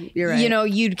 So, you're right.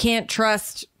 You can't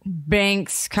trust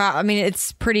banks. I mean,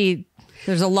 it's pretty,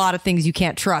 there's a lot of things you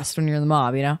can't trust when you're in the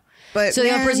mob, But so the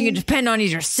only person you can depend on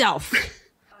is yourself.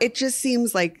 It just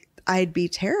seems like I'd be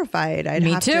terrified. I'd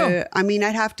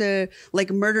have to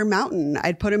like Murder Mountain.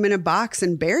 I'd put him in a box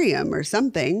and bury him or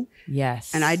something.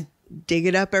 Yes. And I'd dig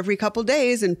it up every couple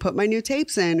days and put my new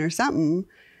tapes in or something.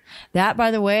 That, by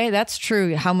the way, that's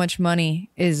true. How much money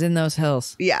is in those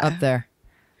hills up there?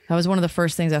 That was one of the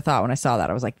first things I thought when I saw that.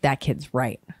 I was like, that kid's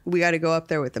right. We got to go up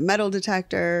there with the metal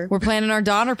detector. We're planning our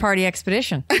Donner Party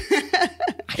expedition. I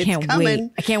can't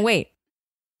wait. I can't wait.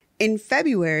 In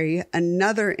February,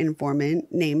 another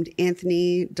informant named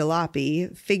Anthony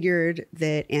Delapi figured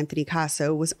that Anthony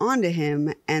Kokkos was onto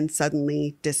him and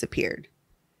suddenly disappeared.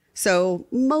 So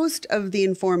most of the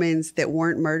informants that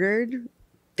weren't murdered,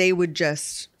 they would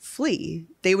just flee.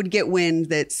 They would get wind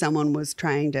that someone was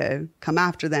trying to come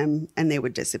after them and they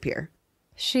would disappear.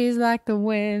 She's like the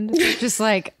wind. Just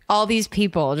like all these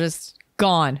people just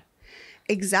gone.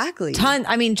 Exactly.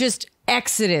 Just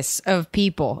exodus of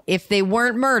people. If they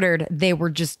weren't murdered, they were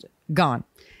just gone.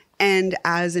 And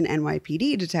as an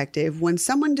NYPD detective, when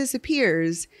someone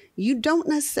disappears, you don't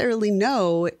necessarily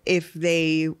know if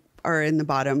they are in the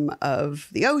bottom of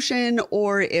the ocean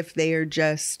or if they are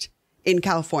just in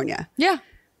California. Yeah.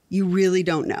 You really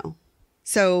don't know.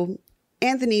 So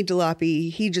Anthony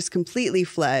Delapi, he just completely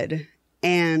fled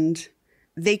and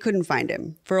they couldn't find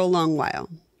him for a long while.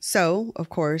 So, of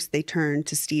course, they turned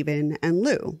to Stephen and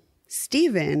Lou.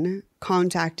 Stephen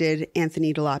contacted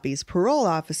Anthony Delapi's parole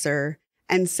officer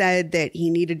and said that he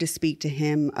needed to speak to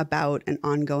him about an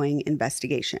ongoing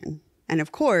investigation. And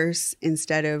of course,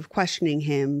 instead of questioning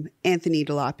him, Anthony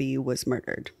Delapi was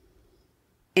murdered.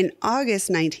 In August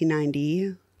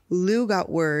 1990, Lou got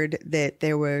word that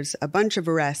there was a bunch of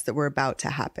arrests that were about to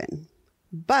happen.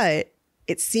 But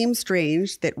it seemed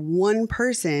strange that one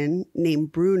person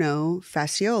named Bruno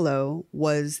Fasciolo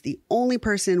was the only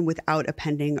person without a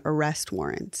pending arrest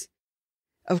warrant.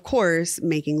 Of course,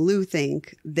 making Lou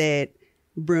think that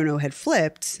Bruno had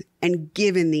flipped and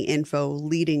given the info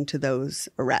leading to those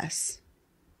arrests.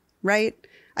 Right?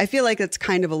 I feel like that's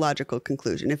kind of a logical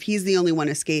conclusion. If he's the only one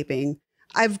escaping,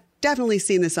 I've definitely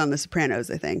seen this on The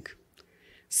Sopranos, I think.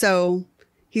 So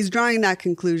he's drawing that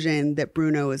conclusion that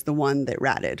Bruno is the one that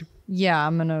ratted. Yeah,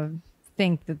 I'm going to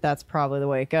think that that's probably the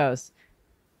way it goes.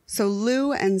 So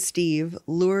Lou and Steve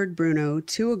lured Bruno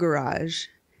to a garage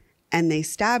and they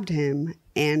stabbed him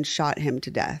and shot him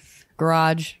to death.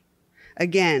 Garage.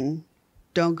 Again,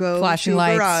 don't go Flashing to a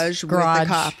lights, garage with a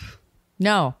cop.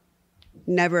 No.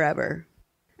 Never, ever.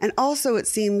 And also it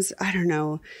seems, I don't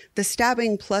know, the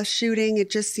stabbing plus shooting, it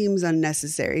just seems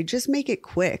unnecessary. Just make it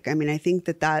quick. I mean, I think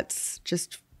that that's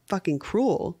just fucking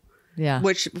cruel. Yeah.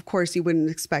 Which, of course, you wouldn't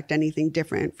expect anything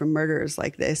different from murderers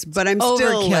like this. But I'm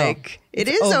still like, it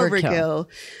is overkill.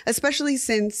 Especially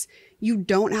since you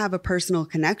don't have a personal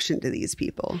connection to these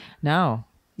people. No.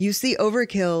 You see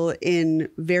overkill in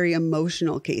very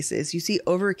emotional cases. You see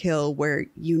overkill where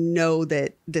you know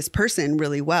that this person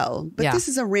really well. But this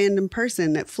is a random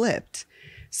person that flipped.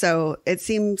 So it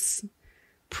seems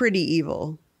pretty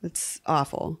evil. It's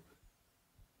awful.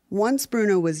 Once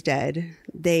Bruno was dead,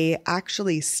 they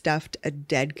actually stuffed a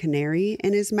dead canary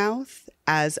in his mouth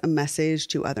as a message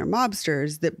to other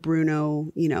mobsters that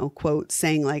Bruno, quote,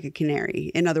 sang like a canary.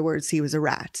 In other words, he was a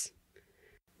rat.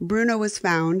 Bruno was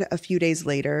found a few days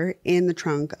later in the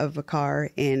trunk of a car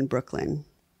in Brooklyn.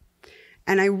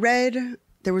 And I read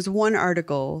there was one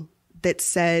article that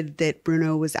said that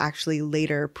Bruno was actually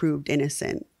later proved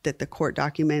innocent, that the court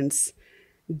documents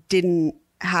didn't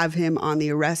have him on the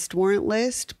arrest warrant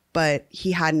list, but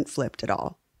he hadn't flipped at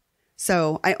all.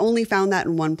 So I only found that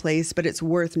in one place, but it's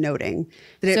worth noting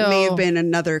that it may have been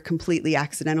another completely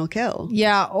accidental kill.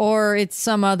 Yeah, or it's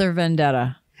some other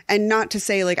vendetta. And not to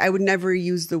say, I would never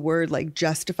use the word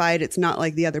justified. It's not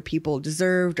like the other people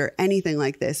deserved or anything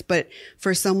like this. But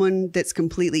for someone that's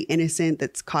completely innocent,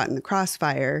 that's caught in the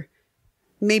crossfire,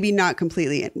 maybe not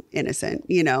completely innocent,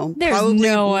 There's probably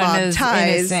no one mob is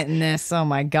ties, innocent in this. Oh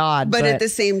my God. But at the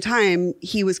same time,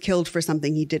 he was killed for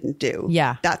something he didn't do.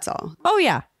 Yeah. That's all. Oh,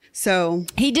 yeah. So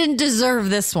he didn't deserve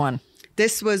this one.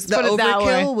 This was the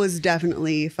overkill was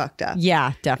definitely fucked up.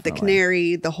 Yeah, definitely. The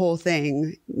canary, the whole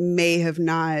thing may have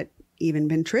not even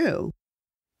been true.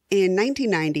 In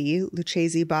 1990,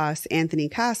 Lucchese boss Anthony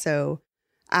Kokkos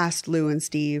asked Lou and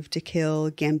Steve to kill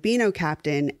Gambino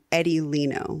captain Eddie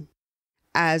Lino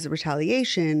as a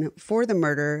retaliation for the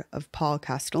murder of Paul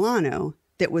Castellano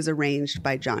that was arranged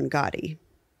by John Gotti.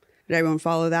 Did everyone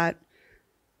follow that?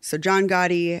 So John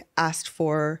Gotti asked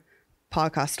for Paul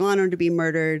Castellano to be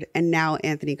murdered, and now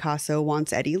Anthony Kokkos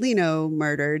wants Eddie Lino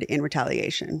murdered in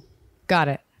retaliation. Got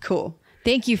it. Cool.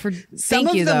 Thank you for some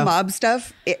of the mob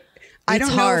stuff. I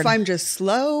don't know if I'm just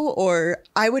slow or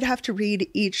I would have to read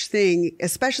each thing,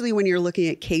 especially when you're looking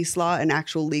at case law and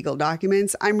actual legal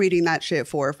documents. I'm reading that shit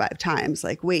 4 or 5 times.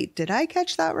 Wait, did I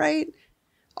catch that right?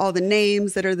 All the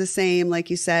names that are the same, like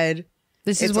you said.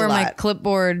 This is It's where a my lot.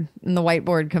 clipboard and the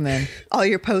whiteboard come in. All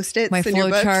your Post-its, My and flow your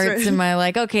books. charts and my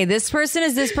like, okay, this person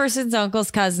is this person's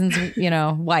uncle's cousin's,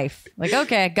 wife. Like,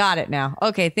 okay, I got it now.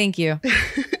 Okay, thank you.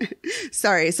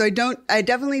 Sorry. So I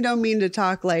definitely don't mean to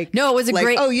talk like. No, it was a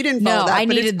great. Oh, you didn't follow no, that. I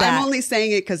needed that. I'm only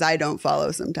saying it because I don't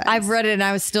follow sometimes. I've read it and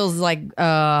I was still like,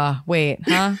 wait,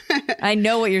 huh? I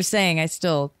know what you're saying. I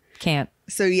still can't.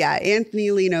 So yeah,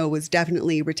 Anthony Lino was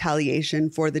definitely retaliation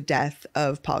for the death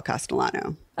of Paul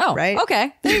Castellano. Oh, right.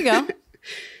 Okay. There you go.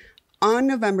 On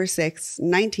November 6,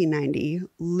 1990,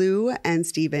 Lou and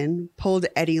Steven pulled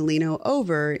Eddie Lino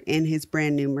over in his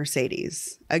brand new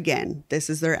Mercedes. Again, this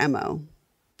is their MO,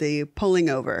 the pulling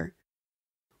over.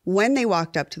 When they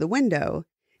walked up to the window,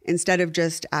 instead of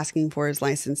just asking for his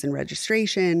license and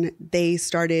registration, they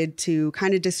started to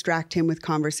kind of distract him with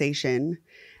conversation.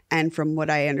 And from what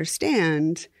I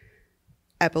understand,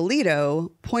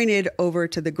 Eppolito pointed over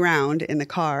to the ground in the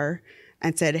car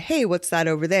and said, "Hey, what's that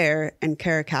over there?" And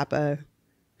Caracappa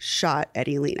shot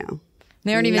Eddie Lino.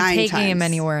 They aren't even 9 taking him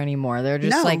times. anywhere anymore. They're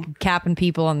just No. like capping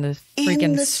people on the In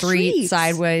freaking the street, streets.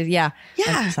 sideways. Yeah.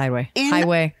 Yeah. Sideway. In-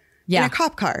 Highway. In Yeah. a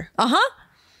cop car Uh-huh.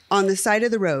 on the side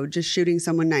of the road, just shooting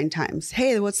someone 9 times.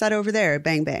 "Hey, what's that over there?"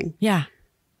 Bang, bang. Yeah.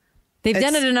 They've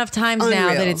done It's it enough times now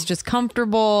that unreal. it's just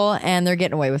comfortable and they're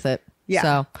getting away with it. Yeah.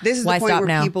 So This is why the point stop where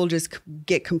now? people just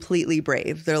get completely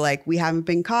brave. They're like, "We haven't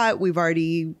been caught. We've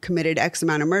already committed X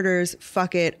amount of murders.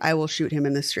 Fuck it. I will shoot him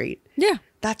in the street." Yeah,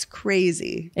 That's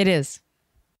crazy. it is.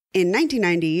 In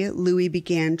 1990, Louis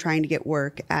began trying to get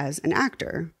work as an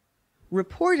actor.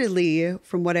 Reportedly,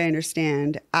 from what I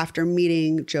understand, after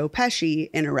meeting Joe Pesci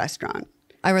in a restaurant.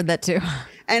 I read that too.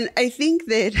 And I think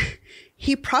that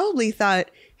he probably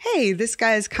thought, "Hey, this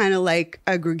guy's kind of like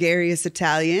a gregarious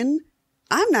Italian.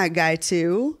 I'm that guy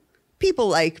too. People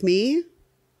like me.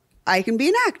 I can be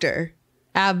an actor."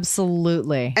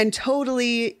 Absolutely. And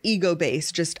totally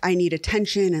ego-based. Just, I need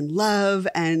attention and love,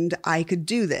 and I could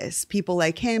do this. People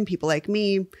like him, people like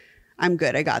me. I'm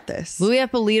good. I got this. Louis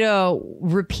Eppolito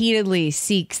repeatedly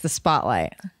seeks the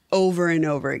spotlight Over and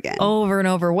over again. over and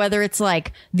over, whether it's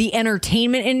like the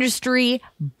entertainment industry,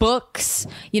 books,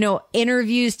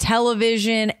 interviews,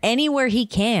 television, anywhere he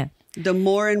can. The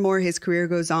more and more his career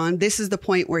goes on, this is the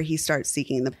point where he starts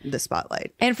seeking the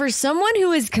spotlight. And for someone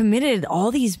who has committed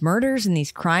all these murders and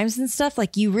these crimes and stuff,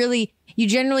 like you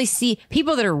generally see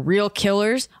people that are real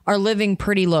killers are living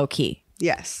pretty low key.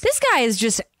 Yes. This guy is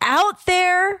just out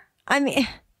there. I mean,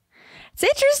 it's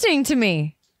interesting to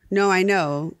me. No, I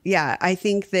know. Yeah, I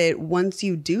think that once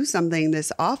you do something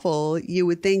this awful, you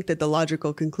would think that the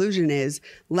logical conclusion is,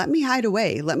 let me hide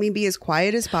away. Let me be as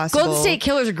quiet as possible. Golden State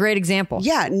Killer's a great example.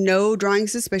 Yeah, no drawing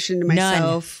suspicion to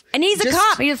myself. None. And he's a Just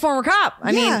cop. He's a former cop.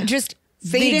 I Yeah. mean, just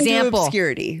fade the into example.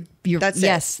 obscurity. That's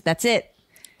Yes, that's it.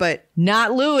 But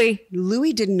Not Louis.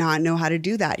 Louis did not know how to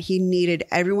do that. He needed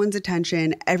everyone's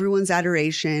attention, everyone's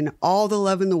adoration, all the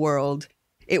love in the world.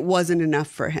 It wasn't enough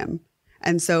for him.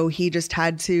 And so he just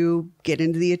had to get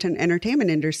into the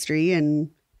entertainment industry and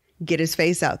get his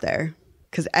face out there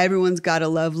because everyone's got to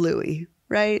love Louis,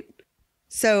 right?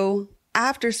 So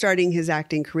after starting his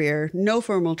acting career, no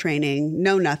formal training,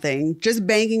 no nothing, just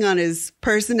banking on his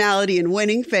personality and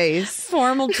winning face.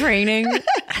 Formal training.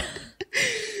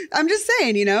 I'm just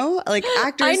saying, like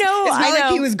actors. I know, It's not I like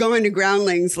know. he was going to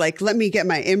Groundlings, like, let me get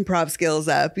my improv skills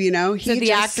up, He To the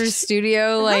just- actor's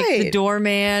studio, like the Right.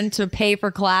 doorman to pay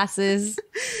for classes.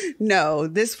 No,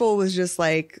 this fool was just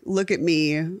like, look at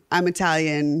me. I'm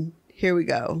Italian. Here we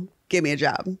go. Give me a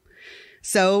job.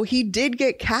 So he did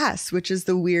get cast, which is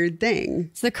the weird thing.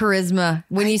 It's the charisma.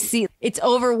 When you see, it's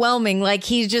overwhelming. Like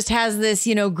he just has this,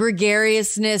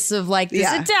 gregariousness of like this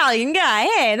Yeah. Italian guy.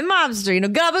 Hey, the mobster,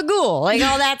 gabagool, like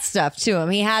all that stuff to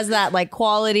him. He has that like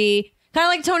quality, kind of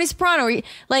like Tony Soprano.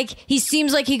 Where he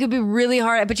seems like he could be really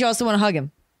hard, but you also want to hug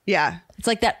him. Yeah. It's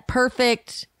like that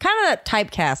perfect kind of that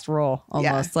typecast role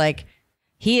almost. Yeah. Like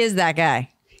he is that guy.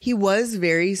 He was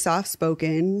very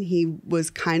soft-spoken. He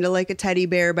was kind of like a teddy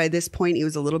bear by this point. He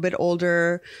was a little bit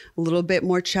older, a little bit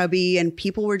more chubby, and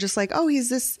people were just like, "Oh, he's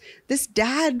this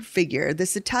dad figure,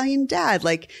 this Italian dad.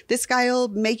 Like this guy will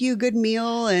make you a good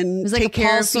meal and It was like take a Paul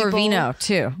care of people." Sorvino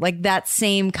too, like that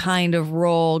same kind of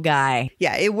role guy.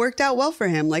 Yeah, it worked out well for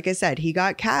him. Like I said, he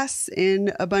got casts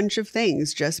in a bunch of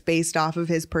things just based off of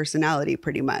his personality,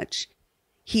 pretty much.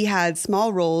 He had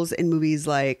small roles in movies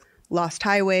like Lost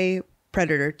Highway,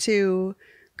 Predator 2,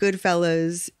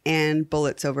 Goodfellas, and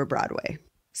Bullets Over Broadway.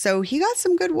 So he got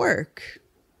some good work.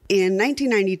 In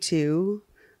 1992,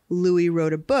 Louis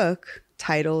wrote a book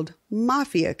titled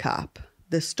Mafia Cop,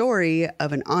 the story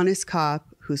of an honest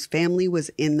cop whose family was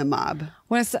in the mob.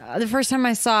 The first time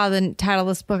I saw the title of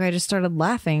this book, I just started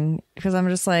laughing because I'm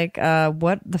just like,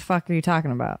 what the fuck are you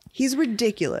talking about? He's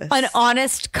ridiculous. An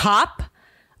honest cop?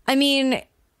 I mean,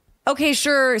 okay,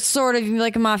 sure, sort of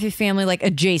like a mafia family, like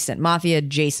mafia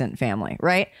adjacent family,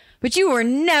 right? But you were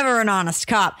never an honest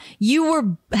cop.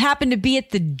 You happened to be at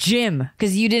the gym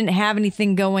because you didn't have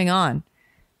anything going on.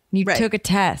 You took a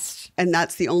test. And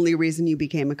that's the only reason you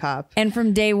became a cop. And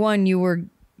from day one, you were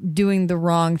doing the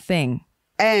wrong thing.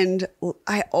 And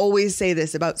I always say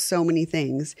this about so many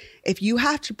things. If you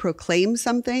have to proclaim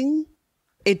something,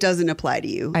 it doesn't apply to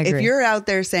you. I agree. If you're out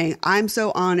there saying, I'm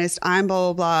so honest, I'm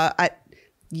blah, blah, blah,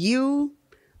 you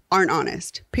aren't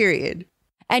honest, period.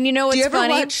 And you know what's funny? Do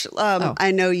you ever watch,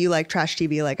 I know you like trash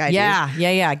TV like I do.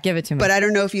 Yeah. Give it to me. But I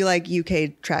don't know if you like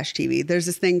UK trash TV. There's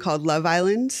this thing called Love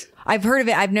Island. I've heard of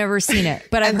it. I've never seen it.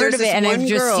 But I've heard of it and I've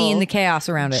just seen the chaos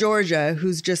around it. Georgia,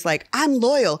 who's just like, I'm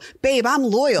loyal. Babe, I'm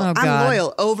loyal. Oh, I'm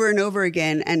loyal over and over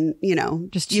again. And, you know,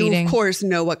 just you, cheating. of course,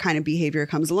 know what kind of behavior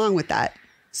comes along with that.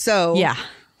 So yeah,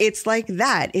 it's like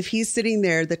that. If he's sitting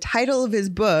there, the title of his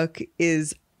book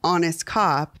is Honest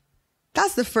Cop.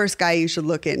 That's the first guy you should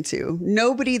look into.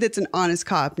 Nobody that's an honest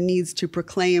cop needs to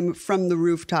proclaim from the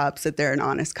rooftops that they're an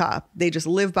honest cop. They just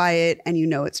live by it and you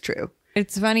know it's true.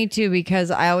 It's funny too, because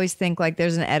I always think like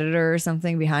there's an editor or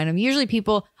something behind them. Usually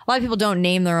a lot of people don't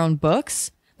name their own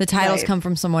books. The titles come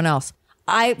from someone else.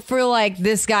 I feel like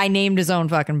this guy named his own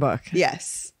fucking book.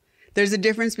 Yes. There's a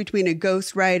difference between a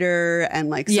ghostwriter and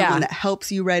like someone that helps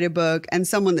you write a book and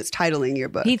someone that's titling your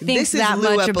book. He thinks that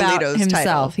much about himself.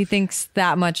 Title. He thinks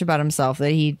that much about himself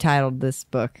that he titled this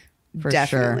book for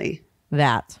Definitely. Sure.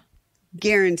 That.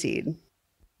 Guaranteed.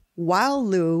 While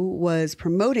Lou was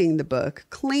promoting the book,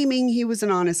 claiming he was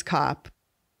an honest cop,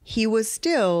 he was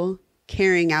still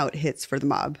carrying out hits for the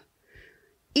mob.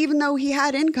 Even though he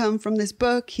had income from this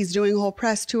book, he's doing a whole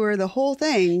press tour, the whole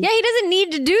thing. Yeah, he doesn't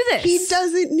need to do this. He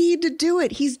doesn't need to do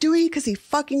it. He's doing it because he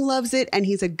fucking loves it and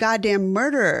he's a goddamn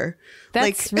murderer.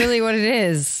 That's really what it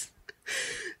is.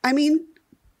 I mean,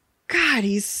 God,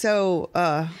 he's so...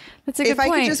 That's a good point. If I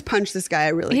could just punch this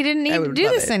guy, he didn't need to do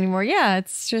this anymore. Yeah,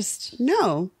 it's just...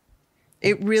 No.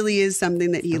 It really is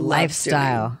something that he loves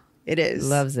lifestyle. Doing. It is. He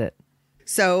loves it.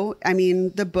 So, I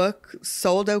mean, the book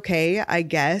sold okay, I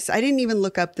guess. I didn't even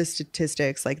look up the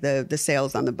statistics, like the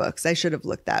sales on the books. I should have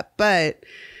looked that. But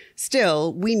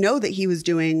still, we know that he was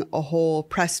doing a whole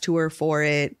press tour for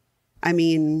it. I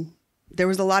mean, there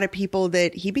was a lot of people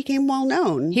that he became well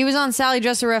known. He was on Sally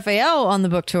Jessy Raphael on the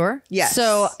book tour. Yes.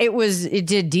 So it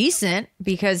did decent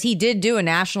because he did do a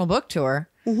national book tour.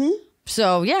 Mm-hmm.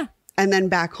 So, yeah. And then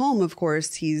back home, of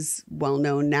course, he's well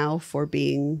known now for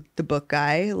being the book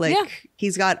guy.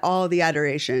 He's got all the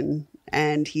adoration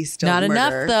and he's still not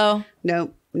enough, though.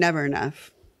 Nope, never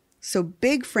enough. So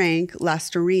Big Frank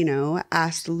Lastorino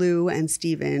asked Lou and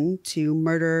Stephen to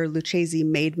murder Lucchese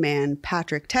made man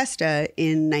Patrick Testa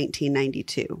in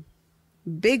 1992.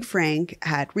 Big Frank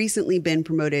had recently been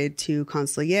promoted to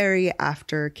consigliere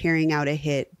after carrying out a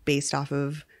hit based off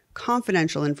of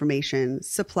confidential information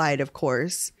supplied, of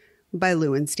course, by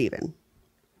Lou and Stephen.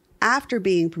 After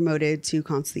being promoted to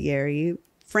consigliere,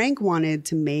 Frank wanted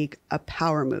to make a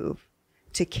power move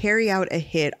to carry out a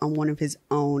hit on one of his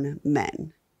own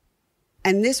men.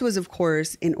 And this was, of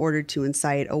course, in order to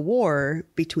incite a war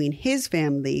between his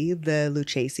family, the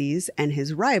Luccheses, and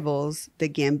his rivals, the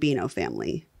Gambino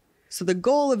family. So the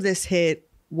goal of this hit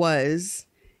was,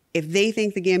 if they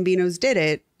think the Gambinos did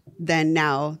it, then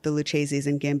now the Luccheses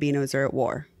and Gambinos are at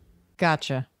war.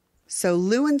 Gotcha. So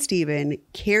Lou and Stephen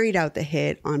carried out the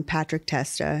hit on Patrick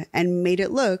Testa and made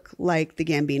it look like the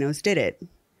Gambinos did it,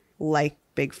 like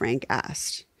Big Frank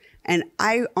asked. And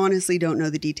I honestly don't know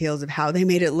the details of how they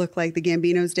made it look like the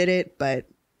Gambinos did it, but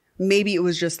maybe it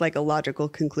was just like a logical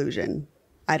conclusion.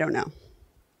 I don't know.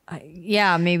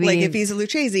 Yeah, maybe. Like if he's a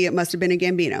Lucchese, it must have been a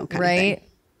Gambino kind of thing.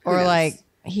 Or like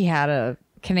he had a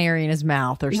canary in his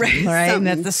mouth or something, right? And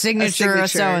that's the signature of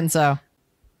so-and-so.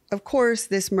 Of course,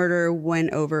 this murder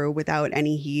went over without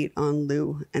any heat on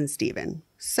Lou and Stephen.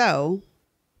 So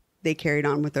they carried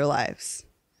on with their lives.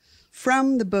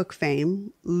 From the book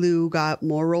fame, Lou got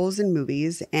more roles in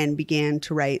movies and began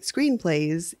to write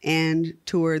screenplays and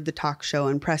toured the talk show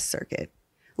and press circuit.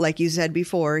 Like you said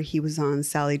before, he was on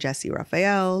Sally Jessy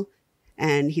Raphael,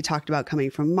 and he talked about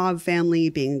coming from a mob family,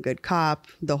 being a good cop,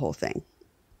 the whole thing.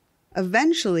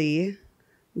 Eventually,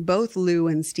 both Lou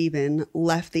and Stephen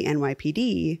left the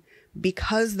NYPD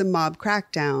because the mob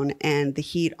crackdown and the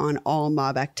heat on all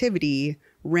mob activity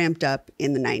ramped up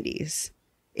in the 90s.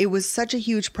 It was such a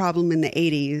huge problem in the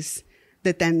 80s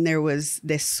that then there was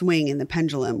this swing in the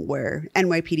pendulum where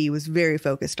NYPD was very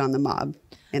focused on the mob.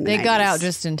 in the They got 90s. out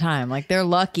just in time. Like, they're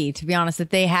lucky, to be honest, that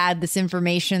they had this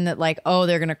information that, like, oh,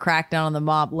 they're going to crack down on the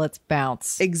mob. Let's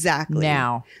bounce. Exactly.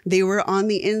 Now. They were on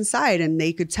the inside and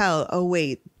they could tell, oh,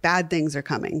 wait, bad things are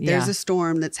coming. There's a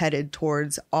storm that's headed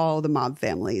towards all the mob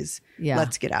families. Yeah.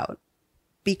 Let's get out.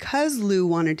 Because Lou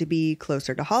wanted to be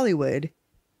closer to Hollywood,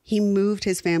 he moved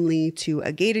his family to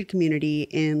a gated community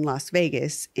in Las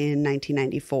Vegas in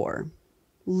 1994.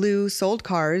 Lou sold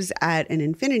cars at an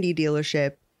Infiniti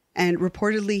dealership, and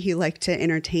reportedly he liked to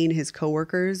entertain his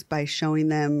coworkers by showing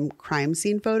them crime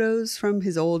scene photos from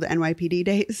his old NYPD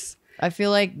days. I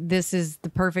feel like this is the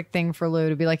perfect thing for Lou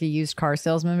to be like a used car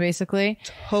salesman, basically.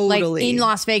 Totally. Like in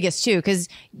Las Vegas, too, because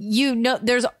you know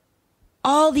there's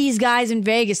all these guys in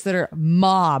Vegas that are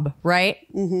mob, right?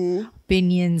 Mm-hmm.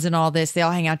 Binions and all this. They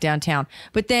all hang out downtown.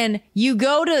 But then you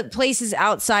go to places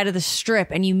outside of the strip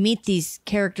and you meet these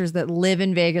characters that live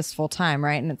in Vegas full time,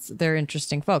 right? And they're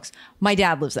interesting folks. My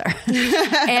dad lives there.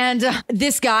 And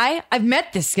this guy, I've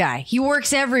met this guy. He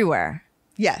works everywhere.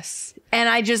 Yes. And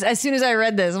I just, as soon as I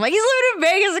read this, I'm like, he's living in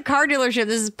Vegas, a car dealership.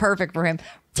 This is perfect for him.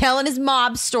 Telling his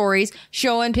mob stories,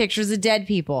 showing pictures of dead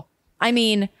people. I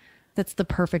mean, that's the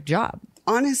perfect job.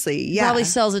 Honestly, yeah. Probably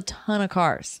sells a ton of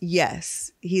cars.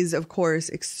 Yes. He's, of course,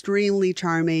 extremely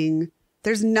charming.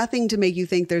 There's nothing to make you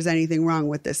think there's anything wrong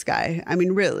with this guy. I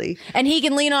mean, really. And he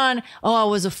can lean on, oh, I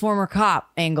was a former cop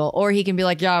angle. Or he can be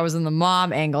like, yeah, I was in the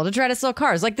mob angle to try to sell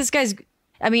cars. Like, this guy's,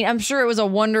 I mean, I'm sure it was a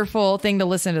wonderful thing to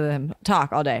listen to them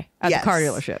talk all day at the car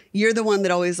dealership. You're the one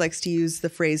that always likes to use the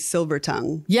phrase silver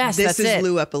tongue. Yes, this is it.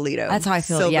 Lou Eppolito. That's how I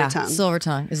feel. Silver yeah, tongue. silver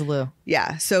tongue is Lou.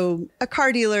 Yeah. So a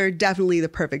car dealer, definitely the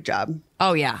perfect job.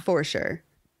 Oh, yeah. For sure.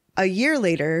 A year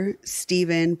later,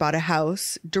 Stephen bought a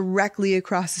house directly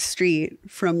across the street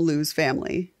from Lou's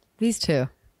family. These two.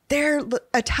 They're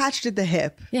attached at the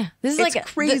hip. Yeah. This is It's like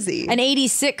crazy. An 80s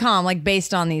sitcom, like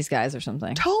based on these guys or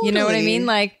something. Totally. You know what I mean?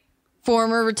 Like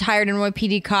former retired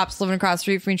NYPD cops living across the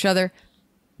street from each other.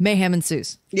 Mayhem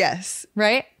ensues. Yes.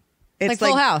 Right? It's like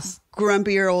Full House.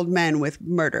 Grumpier old men with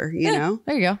murder, you know?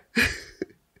 There you go.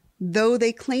 Though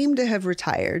they claim to have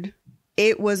retired,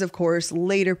 it was, of course,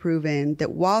 later proven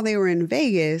that while they were in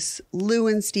Vegas, Lou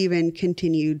and Stephen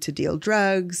continued to deal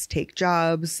drugs, take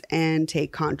jobs, and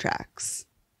take contracts.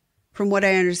 From what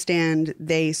I understand,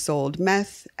 they sold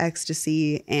meth,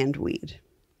 ecstasy, and weed.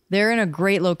 They're in a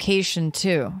great location,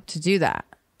 too, to do that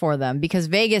for them because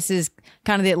Vegas is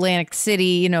kind of the Atlantic City,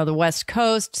 you know, the West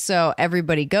Coast. So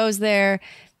everybody goes there.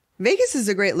 Vegas is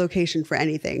a great location for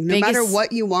anything. No matter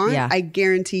what you want, I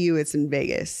guarantee you it's in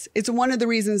Vegas. It's one of the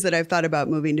reasons that I've thought about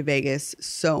moving to Vegas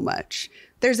so much.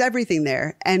 There's everything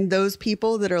there. And those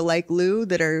people that are like Lou,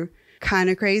 that are kind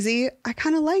of crazy, I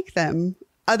kind of like them.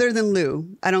 Other than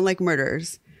Lou, I don't like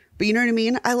murderers. But you know what I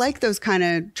mean? I like those kind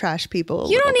of trash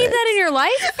people. You don't need that in your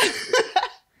life?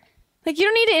 Like, you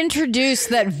don't need to introduce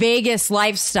that Vegas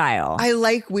lifestyle. I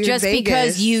like weird just Vegas.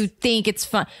 Because you think it's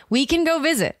fun. We can go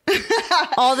visit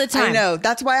all the time. I know.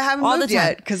 That's why I haven't moved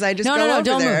yet, because I just go over there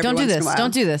don't every move. Don't do once in a this. while.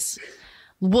 Don't do this.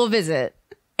 We'll visit.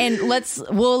 And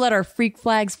we'll let our freak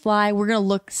flags fly. We're going to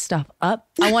look stuff up.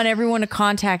 I want everyone to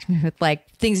contact me with like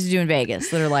things to do in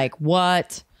Vegas that are like,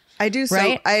 what? I do. So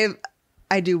right?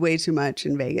 I do way too much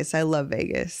in Vegas. I love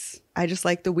Vegas. I just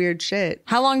like the weird shit.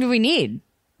 How long do we need?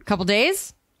 A couple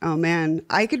days? Oh man,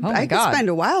 I could God. spend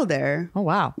a while there. Oh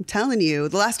wow. I'm telling you.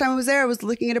 The last time I was there, I was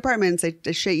looking at apartments. I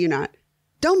shit you not.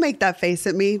 Don't make that face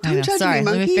at me. Don't judge Sorry, me,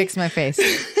 monkey. let me fix my face.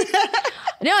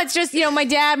 No, it's just, you know, my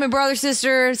dad, my brother,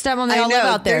 sister, stepmom, they all live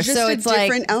out there. There's just so a it's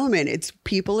different element. It's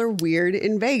people are weird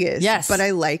in Vegas. Yes. But I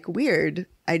like weird.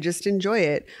 I just enjoy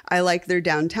it. I like their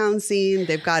downtown scene.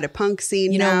 They've got a punk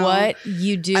scene. You now. know what?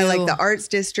 You do. I like the arts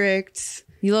district.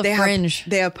 You love fringe.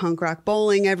 They have punk rock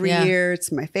bowling every year.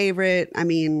 It's my favorite. I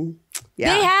mean,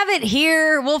 yeah. They have it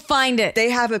here. We'll find it. They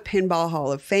have a pinball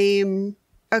hall of fame.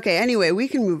 Okay, anyway, we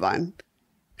can move on.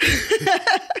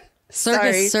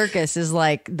 Circus is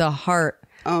like the heart.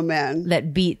 Oh man,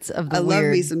 that beats of the I weird.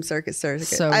 love me some circus.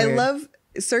 So I weird. love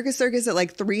circus at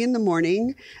like 3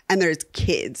 a.m. and there's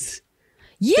kids.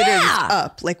 Yeah, that are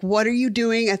up. Like, what are you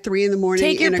doing at 3 a.m.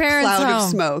 Take your in a parents cloud home. of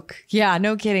smoke? Yeah,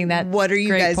 no kidding. What are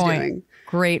you guys doing?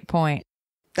 Great point.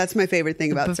 That's my favorite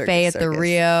thing about buffet circus. at the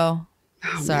Rio.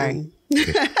 Oh, sorry.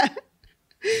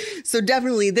 So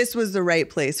definitely this was the right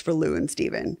place for Lou and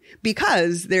Stephen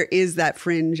because there is that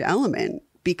fringe element,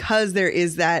 because there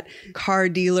is that car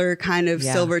dealer kind of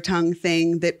silver tongue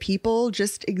thing that people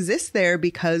just exist there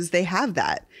because they have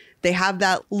that. They have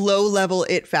that low level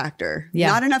it factor. Yeah.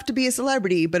 Not enough to be a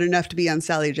celebrity, but enough to be on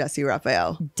Sally Jesse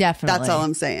Raphael. Definitely. That's all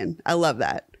I'm saying. I love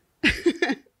that.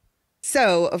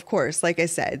 So, of course, like I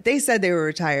said, they said they were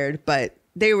retired, but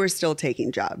they were still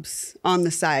taking jobs on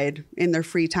the side in their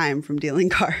free time from dealing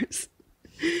cars.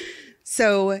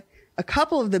 So a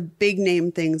couple of the big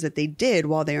name things that they did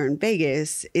while they were in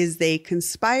Vegas is they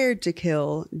conspired to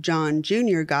kill John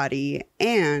Jr. Gotti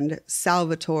and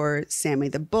Salvatore Sammy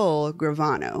the Bull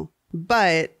Gravano.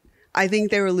 But I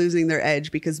think they were losing their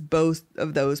edge because both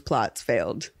of those plots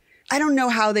failed. I don't know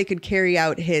how they could carry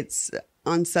out hits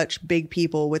on such big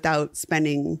people without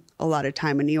spending a lot of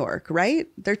time in New York, right?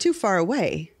 They're too far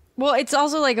away. Well, it's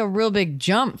also like a real big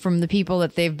jump from the people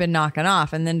that they've been knocking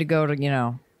off and then to go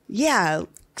to, Yeah.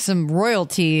 some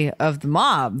royalty of the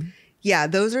mob. Yeah,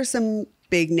 those are some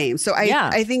big names. So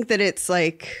I think that it's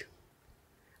like,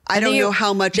 I don't know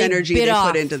how much energy they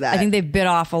put into that. I think they bit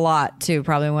off a lot too.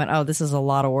 Probably went, oh, this is a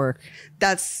lot of work.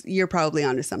 You're probably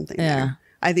onto something there.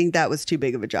 I think that was too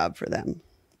big of a job for them.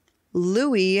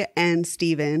 Louis and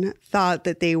Stephen thought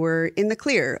that they were in the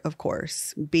clear, of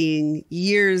course, being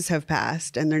years have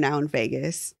passed and they're now in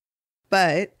Vegas.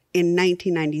 But in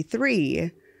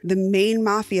 1993, the main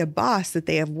mafia boss that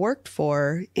they have worked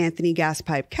for, Anthony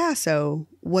Gaspipe Casso,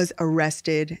 was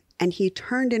arrested and he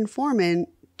turned informant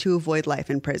to avoid life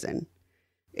in prison.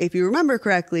 If you remember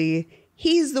correctly,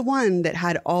 he's the one that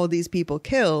had all these people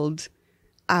killed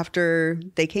after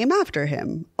they came after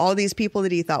him. All these people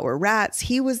that he thought were rats,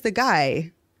 he was the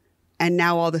guy. And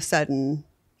now all of a sudden,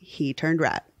 he turned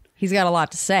rat. He's got a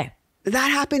lot to say. That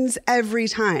happens every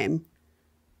time.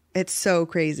 It's so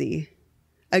crazy.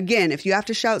 Again, if you have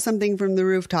to shout something from the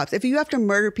rooftops, if you have to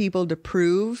murder people to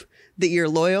prove that you're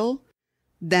loyal,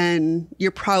 then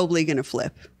you're probably going to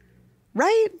flip.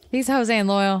 Right? He's Jose and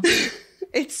loyal.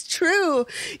 It's true.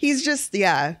 He's just,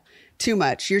 too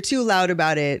much. You're too loud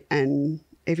about it. And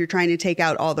if you're trying to take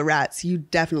out all the rats, you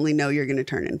definitely know you're going to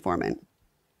turn informant.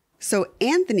 So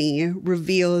Anthony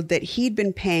revealed that he'd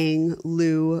been paying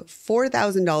Lou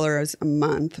 $4,000 a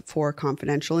month for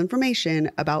confidential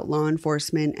information about law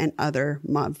enforcement and other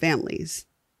mob families.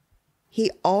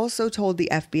 He also told the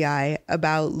FBI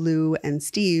about Lou and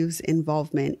Steve's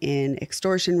involvement in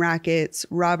extortion rackets,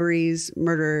 robberies,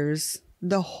 murders,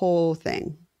 the whole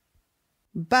thing.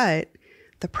 But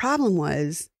the problem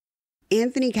was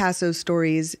Anthony Casso's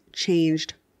stories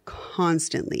changed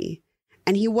constantly.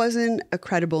 And he wasn't a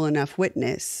credible enough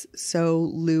witness,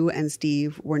 so Lou and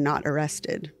Steve were not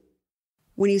arrested.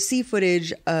 When you see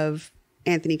footage of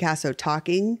Anthony Casso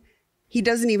talking, he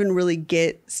doesn't even really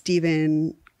get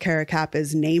Stephen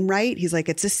Caracappa's name right. He's like,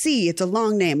 it's a C, it's a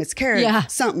long name, it's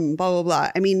something, blah, blah,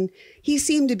 blah. I mean, he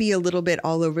seemed to be a little bit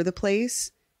all over the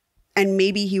place. And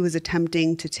maybe he was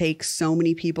attempting to take so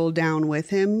many people down with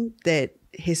him that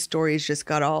his stories just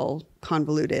got all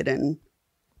convoluted and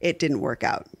it didn't work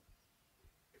out.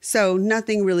 So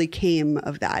nothing really came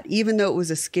of that. Even though it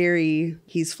was a scary,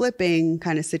 he's flipping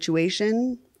kind of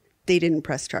situation, they didn't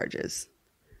press charges.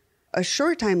 A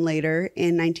short time later,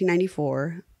 in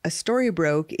 1994, a story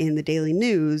broke in the Daily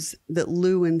News that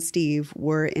Lou and Steve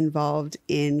were involved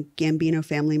in Gambino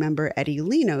family member Eddie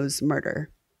Lino's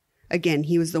murder. Again,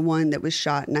 he was the one that was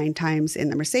shot 9 times in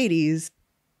the Mercedes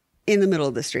in the middle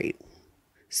of the street.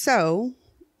 So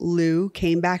Lou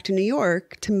came back to New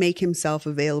York to make himself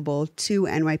available to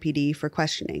NYPD for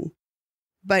questioning.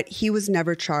 But he was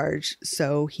never charged,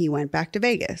 so he went back to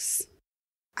Vegas.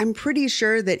 I'm pretty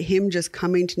sure that him just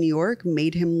coming to New York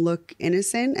made him look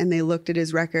innocent, and they looked at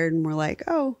his record and were like,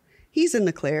 oh, he's in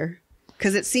the clear.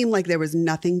 Because it seemed like there was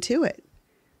nothing to it.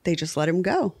 They just let him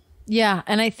go. Yeah,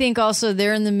 and I think also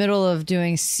they're in the middle of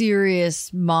doing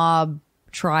serious mob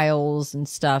trials and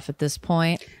stuff at this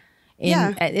point.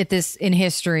 In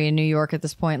history in New York at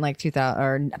this point, like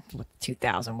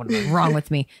 2000, what is wrong with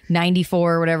me?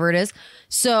 94 or whatever it is.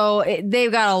 So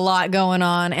they've got a lot going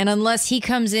on. And unless he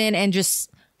comes in and just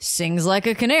sings like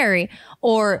a canary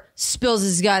or spills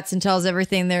his guts and tells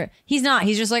everything there, he's not.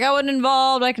 He's just like, I wasn't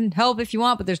involved. I can help if you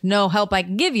want, but there's no help I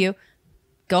can give you.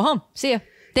 Go home. See ya.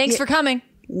 Thanks for coming.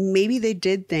 Maybe they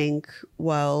did think,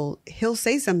 well, he'll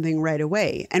say something right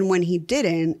away. And when he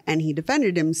didn't and he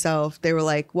defended himself, they were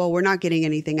like, well, we're not getting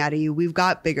anything out of you. We've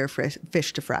got bigger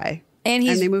fish to fry. And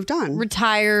they moved on.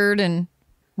 Retired, and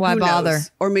why bother?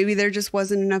 Or maybe there just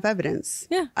wasn't enough evidence.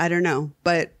 Yeah. I don't know.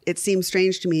 But it seems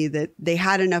strange to me that they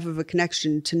had enough of a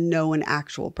connection to know an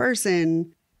actual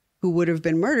person who would have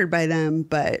been murdered by them,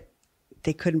 but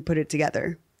they couldn't put it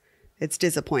together. It's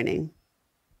disappointing.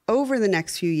 Over the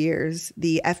next few years,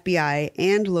 the FBI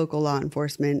and local law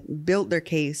enforcement built their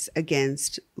case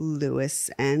against Louis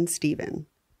and Stephen.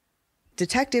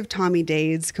 Detective Tommy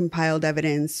Dades compiled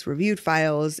evidence, reviewed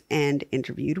files, and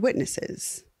interviewed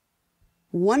witnesses.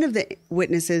 One of the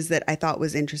witnesses that I thought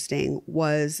was interesting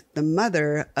was the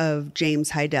mother of James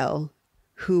Heidel,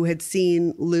 who had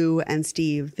seen Lou and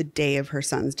Steve the day of her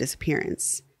son's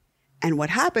disappearance. And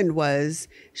what happened was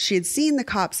she had seen the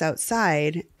cops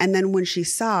outside, and then when she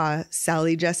saw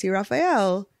Sally Jesse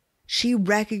Raphael, she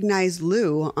recognized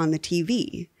Lou on the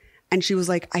TV. And she was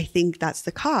like, I think that's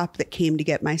the cop that came to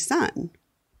get my son.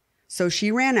 So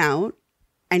she ran out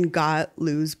and got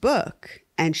Lou's book.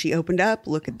 And she opened up,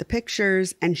 looked at the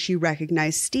pictures, and she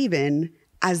recognized Steven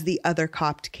as the other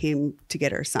cop came to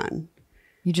get her son.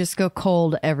 You just go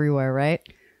cold everywhere, right?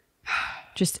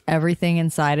 Just everything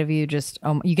inside of you. Just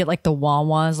you get like the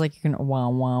wah-wahs, like you're gonna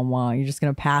wah-wah-wah. You're just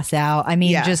gonna pass out. I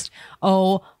mean, just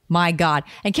oh my God.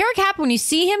 And Caracappa, when you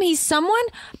see him, he's someone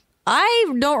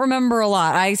I don't remember a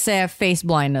lot. I say I have face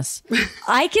blindness.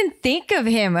 I can think of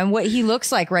him and what he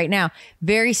looks like right now.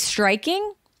 Very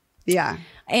striking. Yeah.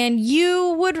 And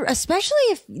you would, especially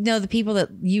if, you know, the people that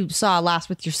you saw last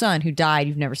with your son who died,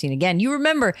 you've never seen again. You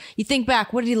remember, you think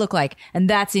back, what did he look like? And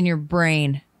that's in your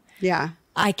brain. Yeah.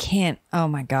 I can't. Oh,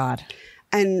 my God.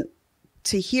 And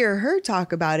to hear her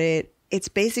talk about it, it's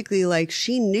basically like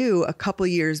she knew a couple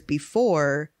years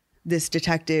before this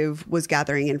detective was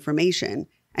gathering information.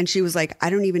 And she was like, I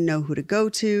don't even know who to go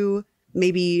to.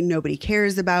 Maybe nobody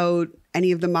cares about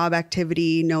any of the mob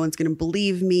activity. No one's going to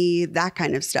believe me, that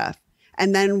kind of stuff.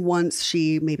 And then once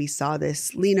she maybe saw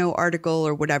this Lino article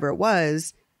or whatever it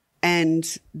was, and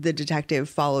the detective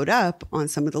followed up on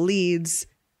some of the leads,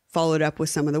 followed up with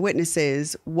some of the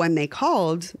witnesses, when they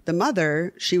called the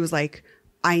mother, she was like,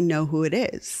 I know who it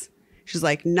is. She's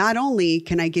like, not only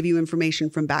can I give you information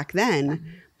from back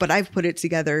then, but I've put it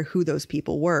together who those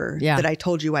people were that I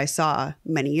told you I saw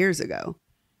many years ago.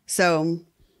 So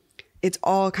it's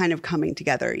all kind of coming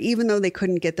together. Even though they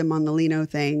couldn't get them on the Lino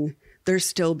thing, they're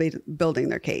still building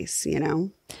their case, you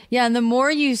know? Yeah. And the more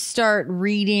you start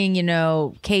reading, you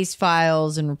know, case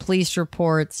files and police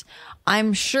reports,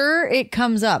 I'm sure it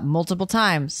comes up multiple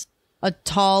times. A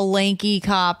tall, lanky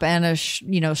cop and a,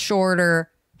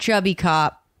 shorter, chubby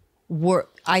cop were.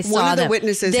 I saw one of the them.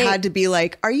 witnesses had to be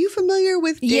like, are you familiar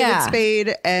with David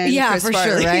Spade and Chris for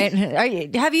Farley? Sure,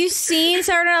 right? Have you seen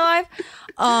Saturday Night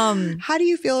Live? How do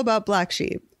you feel about Black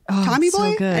Sheep? Oh, Tommy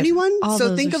Boy? so Anyone? All so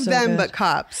those think are of so them, good. but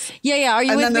cops. Yeah. Are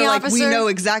you and with then me, they're officer? like, we know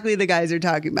exactly the guys you're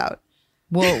talking about.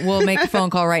 We'll make a phone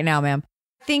call right now, ma'am.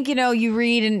 I think, you know, you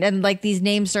read and like these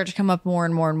names start to come up more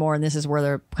and more and more. And this is where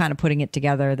they're kind of putting it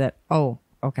together that, oh,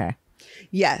 okay.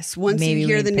 Yes. Once Maybe you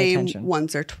hear we the pay name attention.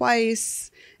 once or twice.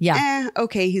 Yeah.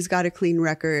 Okay, he's got a clean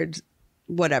record.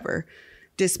 Whatever.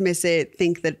 Dismiss it.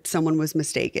 Think that someone was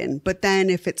mistaken. But then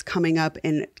if it's coming up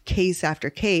in case after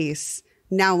case,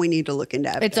 now we need to look into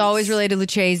evidence. It's always related to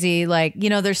Lucchese. Like, you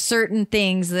know, there's certain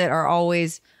things that are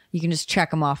always, you can just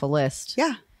check them off a list.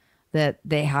 Yeah. That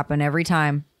they happen every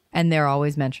time and they're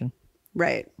always mentioned.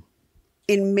 Right.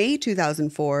 In May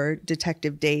 2004,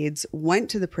 Detective Dades went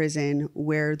to the prison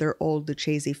where their old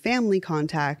Lucchese family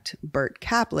contact, Bert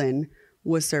Kaplan,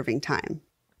 was serving time.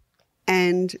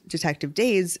 And Detective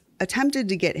Dades attempted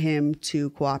to get him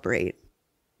to cooperate.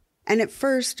 And at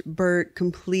first, Bert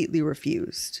completely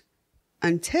refused.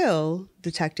 Until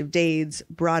Detective Dades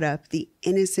brought up the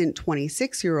innocent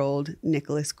 26-year-old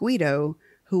Nicholas Guido,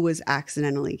 who was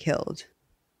accidentally killed.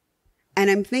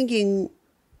 And I'm thinking,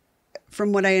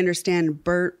 from what I understand,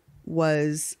 Bert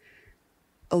was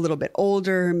a little bit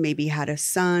older, maybe had a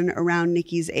son around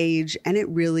Nikki's age, and it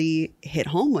really hit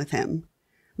home with him.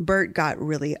 Bert got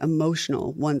really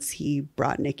emotional once he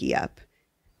brought Nikki up.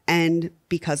 And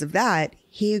because of that,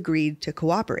 he agreed to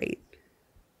cooperate.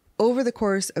 Over the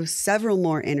course of several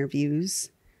more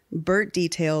interviews, Bert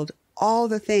detailed all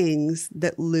the things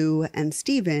that Lou and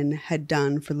Steven had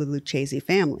done for the Lucchese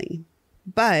family.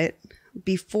 But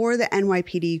before the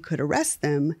NYPD could arrest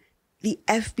them, the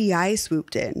FBI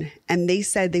swooped in and they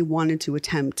said they wanted to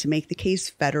attempt to make the case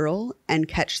federal and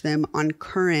catch them on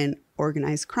current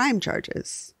organized crime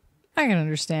charges. I can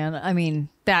understand. I mean,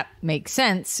 that makes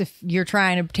sense if you're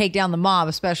trying to take down the mob,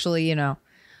 especially, you know,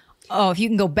 if you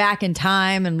can go back in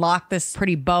time and lock this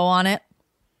pretty bow on it.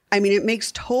 I mean, it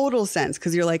makes total sense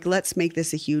because you're like, let's make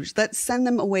this let's send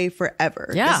them away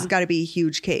forever. Yeah. This has got to be a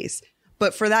huge case.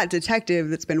 But for that detective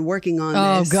that's been working on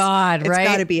this, God, it's right?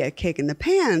 got to be a kick in the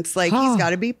pants. Like, he's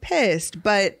got to be pissed.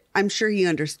 But I'm sure he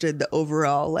understood the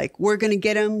overall, like, we're going to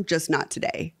get him, just not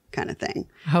today kind of thing.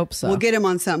 I hope so. We'll get him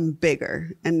on something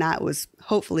bigger. And that was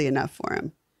hopefully enough for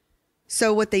him.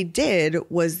 So what they did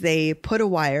was they put a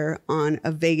wire on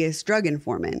a Vegas drug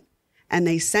informant. And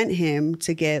they sent him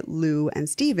to get Lou and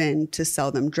Steven to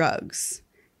sell them drugs.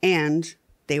 And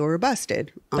they were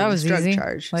busted on that this was drug easy.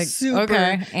 charge. Like, super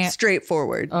okay.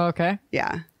 straightforward. Oh, okay.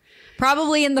 Yeah.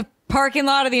 Probably in the parking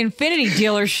lot of the Infinity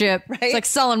dealership. Right? It's like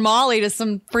selling Molly to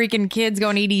some freaking kids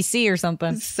going EDC or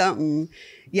something.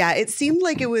 Yeah, it seemed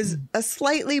like it was a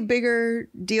slightly bigger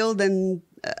deal than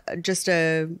just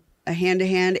a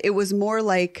hand-to-hand. It was more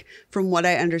like, from what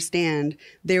I understand,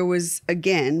 there was,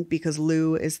 again, because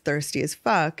Lou is thirsty as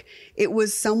fuck, it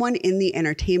was someone in the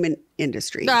entertainment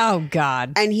industry. Oh,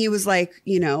 God. And he was like,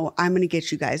 I'm going to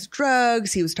get you guys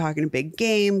drugs. He was talking a big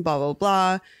game, blah, blah,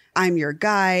 blah. I'm your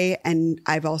guy. And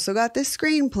I've also got this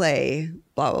screenplay,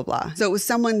 blah, blah, blah. So it was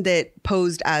someone that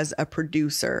posed as a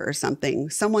producer or something,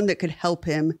 someone that could help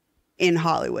him in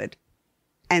Hollywood.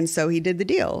 And so he did the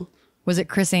deal. Was it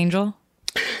Chris Angel?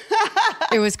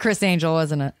 It was Chris Angel,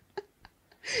 wasn't it?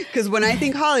 Because when I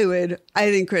think Hollywood,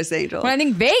 I think Chris Angel. When I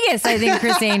think Vegas, I think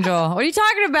Chris Angel. What are you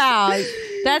talking about?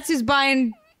 That's who's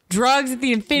buying drugs at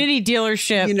the Infinity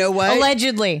dealership. You know what?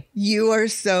 Allegedly. You are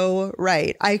so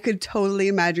right. I could totally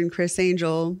imagine Chris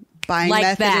Angel buying Like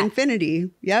meth that. at Infinity.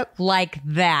 Yep. Like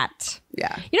that.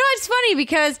 Yeah. You know, it's funny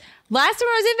because last time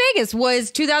I was in Vegas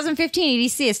was 2015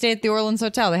 EDC. I stayed at the Orleans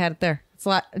Hotel. They had it there.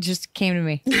 It just came to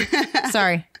me.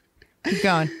 Sorry. Keep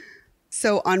going.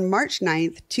 So on March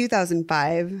 9th,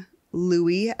 2005,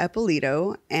 Louis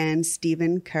Eppolito and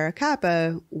Stephen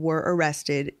Caracappa were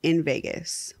arrested in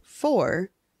Vegas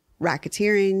for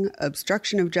racketeering,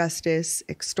 obstruction of justice,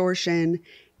 extortion,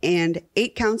 and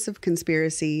 8 counts of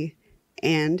conspiracy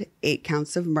and 8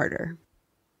 counts of murder.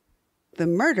 The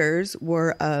murders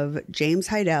were of James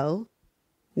Heidel,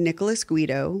 Nicholas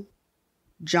Guido,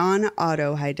 John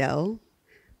Otto Heidel,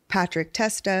 Patrick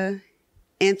Testa,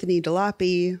 Anthony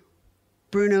Delapi,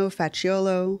 Bruno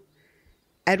Facciolo,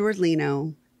 Edward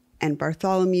Lino, and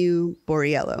Bartholomew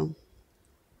Borriello.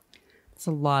 It's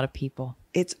a lot of people.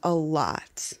 It's a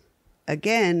lot.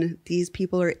 Again, these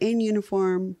people are in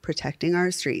uniform protecting our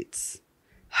streets.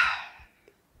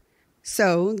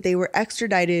 So they were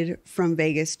extradited from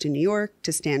Vegas to New York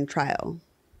to stand trial.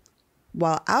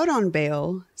 While out on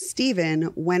bail,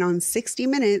 Stephen went on 60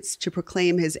 Minutes to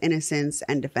proclaim his innocence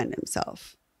and defend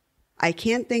himself. I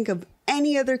can't think of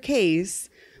any other case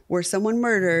where someone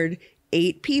murdered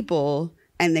 8 people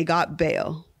and they got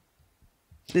bail.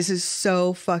 This is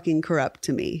so fucking corrupt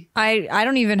to me. I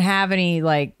don't even have any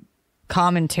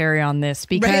commentary on this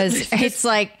because Right? it's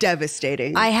like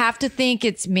devastating. I have to think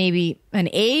it's maybe an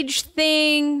age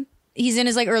thing. He's in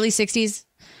his early 60s,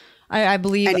 I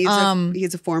believe. And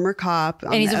he's a former cop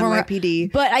on the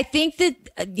NYPD. But I think that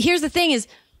here's the thing is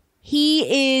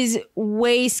he is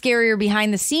way scarier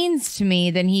behind the scenes to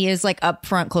me than he is up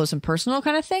front, close and personal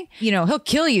kind of thing. He'll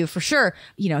kill you for sure.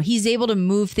 He's able to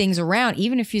move things around,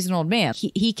 even if he's an old man.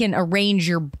 He can arrange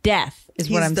your death is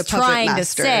what I'm trying to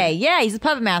say. Yeah, he's the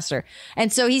puppet master.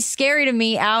 And so he's scary to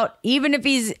me out, even if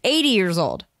he's 80 years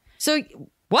old. So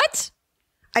what?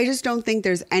 I just don't think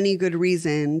there's any good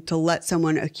reason to let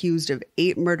someone accused of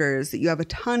 8 murders that you have a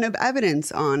ton of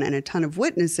evidence on and a ton of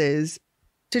witnesses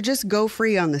to just go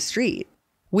free on the street.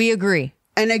 We agree.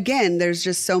 And again, there's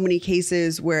just so many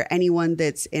cases where anyone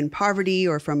that's in poverty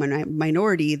or from a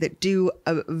minority that do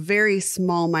a very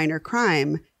small minor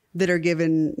crime that are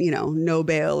given, no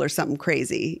bail or something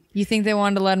crazy. You think they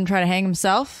wanted to let him try to hang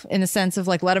himself in the sense of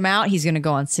let him out? He's going to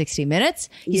go on 60 Minutes.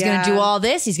 He's going to do all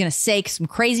this. He's going to say some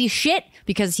crazy shit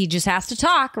because he just has to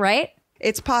talk, right?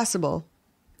 It's possible.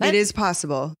 It is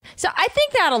possible. So I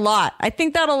think that a lot.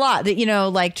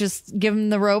 That, just give them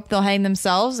the rope, they'll hang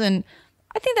themselves. And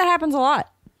I think that happens a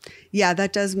lot. Yeah,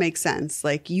 that does make sense.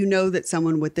 That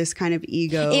someone with this kind of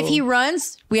ego. If he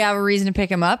runs, we have a reason to pick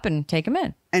him up and take him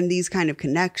in. And these kind of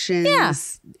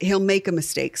connections, he'll make a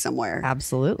mistake somewhere.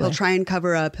 Absolutely. He'll try and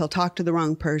cover up. He'll talk to the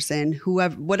wrong person,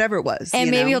 whatever it was.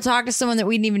 And maybe he'll talk to someone that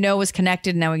we didn't even know was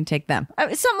connected. And now we can take them.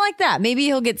 Something like that. Maybe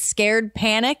he'll get scared,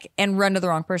 panic, and run to the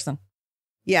wrong person.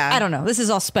 Yeah. I don't know. This is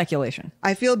all speculation.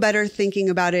 I feel better thinking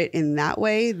about it in that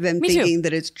way than thinking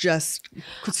that it's just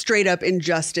straight up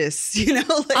injustice,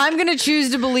 I'm going to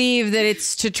choose to believe that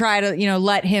it's to try to,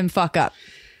 let him fuck up.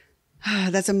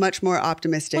 That's a much more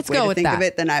optimistic way to think of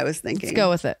it than I was thinking. Let's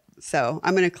go with it. So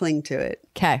I'm going to cling to it.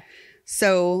 Okay.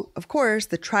 So, of course,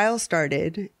 the trial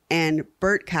started and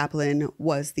Bert Kaplan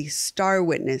was the star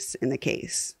witness in the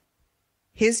case.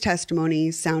 His testimony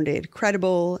sounded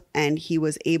credible, and he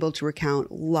was able to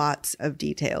recount lots of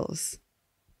details.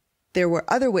 There were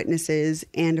other witnesses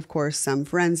and, of course, some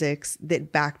forensics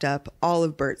that backed up all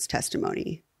of Bert's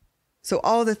testimony. So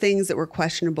all the things that were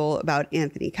questionable about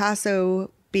Anthony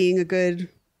Casso being a good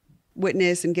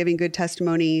witness and giving good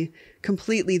testimony,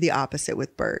 completely the opposite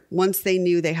with Bert. Once they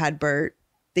knew they had Bert,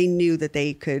 they knew that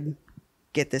they could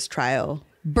get this trial.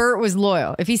 Bert was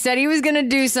loyal. If he said he was going to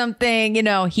do something,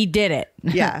 he did it.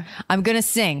 Yeah. I'm going to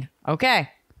sing. Okay.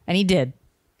 And he did.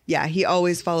 Yeah, he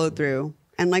always followed through.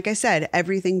 And like I said,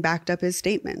 everything backed up his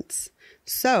statements.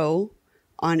 So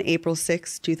on April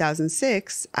 6,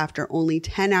 2006, after only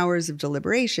 10 hours of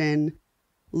deliberation,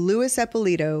 Louis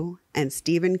Eppolito and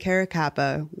Stephen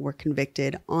Caracappa were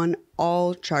convicted on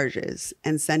all charges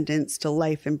and sentenced to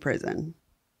life in prison.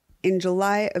 In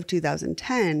July of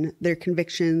 2010, their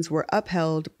convictions were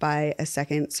upheld by a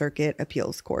Second Circuit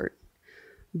appeals court.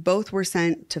 Both were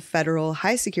sent to federal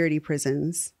high-security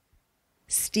prisons.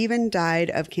 Stephen died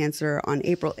of cancer on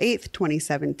April 8th,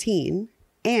 2017,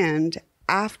 and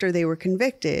after they were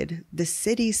convicted, the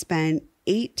city spent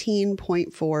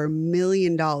 $18.4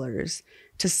 million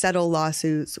to settle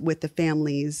lawsuits with the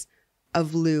families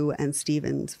of Lou and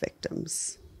Stephen's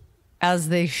victims. As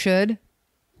they should.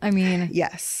 I mean,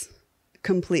 yes,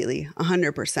 completely,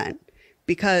 100%.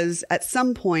 Because at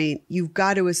some point, you've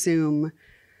got to assume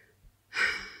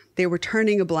they were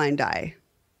turning a blind eye.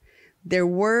 There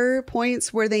were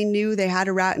points where they knew they had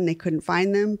a rat and they couldn't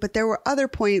find them, but there were other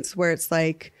points where it's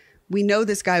like, we know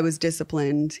this guy was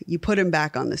disciplined. You put him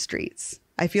back on the streets.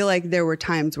 I feel like there were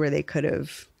times where they could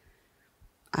have,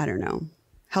 I don't know,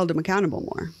 held him accountable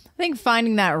more. I think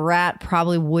finding that rat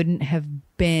probably wouldn't have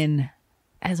been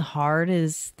as hard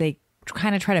as they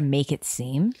kind of try to make it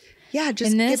seem. Yeah,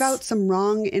 just give out some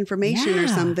wrong information or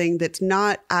something that's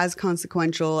not as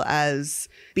consequential as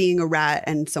being a rat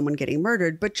and someone getting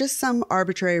murdered, but just some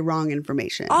arbitrary wrong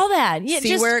information. All that. Yeah,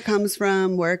 see where it comes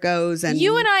from, where it goes. And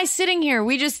you and I sitting here,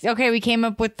 we came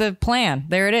up with the plan.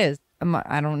 There it is.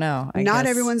 I don't know. I not guess.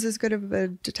 Everyone's as good of a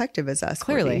detective as us.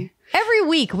 Clearly. Courtney. Every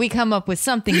week we come up with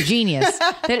something genius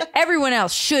that everyone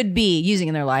else should be using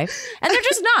in their life, and they're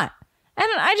just not. And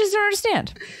I just don't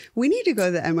understand. We need to go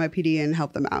to the NYPD and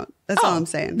help them out. That's all I'm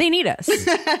saying. They need us.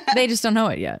 They just don't know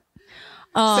it yet.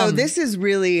 So this is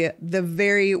really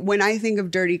when I think of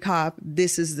Dirty Cop,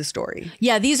 this is the story.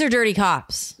 Yeah, these are dirty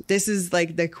cops. This is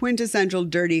like the quintessential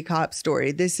Dirty Cop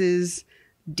story. This is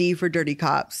D for Dirty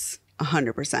Cops,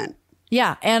 100%.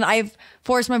 Yeah, and I've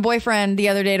forced my boyfriend the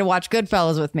other day to watch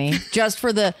Goodfellas with me just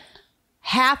for the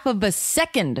half of a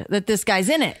second that this guy's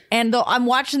in it. And though I'm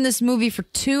watching this movie for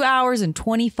 2 hours and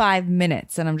 25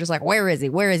 minutes and I'm just like, where is he?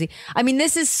 Where is he? I mean,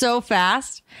 this is so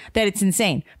fast that it's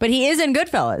insane. But he is in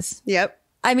Goodfellas. Yep.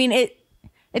 I mean,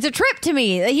 it's a trip to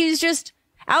me. He's just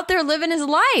out there living his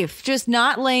life, just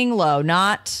not laying low,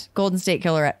 not Golden State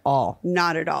Killer at all.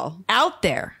 Not at all. Out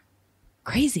there.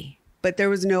 Crazy. But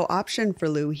there was no option for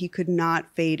Lou. He could not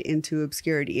fade into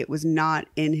obscurity. It was not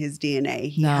in his DNA.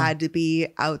 He had to be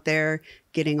out there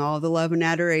getting all the love and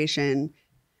adoration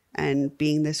and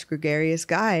being this gregarious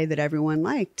guy that everyone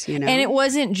liked, you know? And it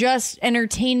wasn't just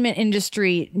entertainment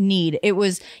industry need. It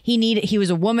was, he was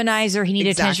a womanizer. He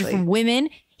needed attention from women.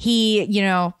 He,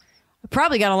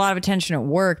 probably got a lot of attention at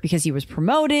work because he was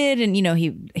promoted and,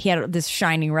 he had this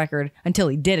shining record until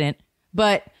he didn't.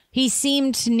 But he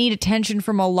seemed to need attention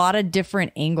from a lot of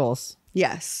different angles.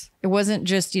 Yes. It wasn't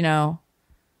just, I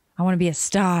want to be a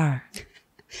star.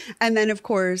 And then, of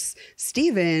course,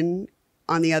 Stephen,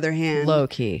 on the other hand,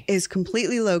 low-key. Is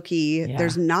completely low-key. Yeah.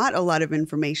 There's not a lot of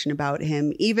information about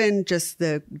him. Even just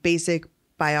the basic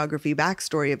biography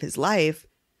backstory of his life,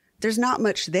 there's not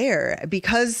much there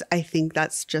because I think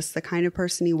that's just the kind of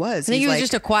person he was. I think he was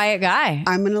just a quiet guy.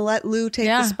 I'm going to let Lou take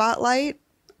the spotlight.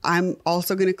 I'm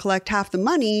also going to collect half the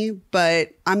money, but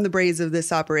I'm the brains of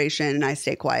this operation and I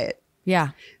stay quiet. Yeah.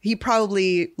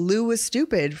 Lou was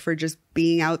stupid for just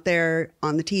being out there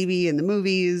on the TV and the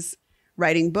movies,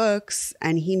 writing books.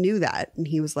 And he knew that. And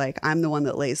he was like, I'm the one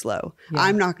that lays low. Yeah.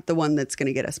 I'm not the one that's going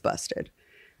to get us busted.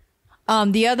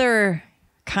 The other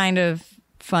kind of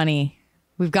funny,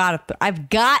 I've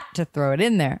got to throw it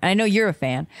in there. And I know you're a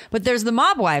fan, but there's the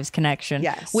Mob Wives connection,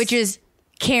 which is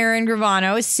Karen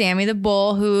Gravano is Sammy the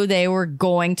Bull, who they were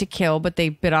going to kill, but they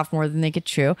bit off more than they could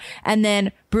chew. And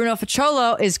then Bruno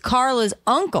Facciolo is Carla's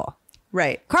uncle.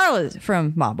 Right. Carla's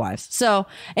from Mob Wives. So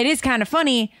it is kind of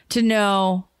funny to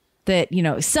know that,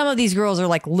 some of these girls are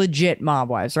like legit mob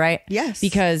wives, right? Yes.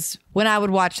 Because when I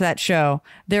would watch that show,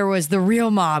 there was the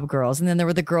real mob girls, and then there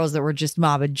were the girls that were just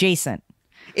mob adjacent.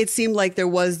 It seemed like there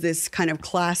was this kind of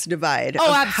class divide of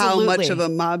absolutely. How much of a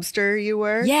mobster you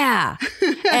were. Yeah.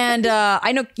 And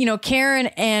I know, Karen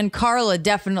and Carla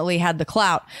definitely had the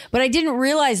clout, but I didn't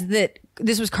realize that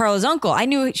this was Carla's uncle. I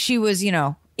knew she was,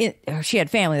 she had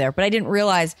family there, but I didn't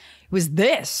realize it was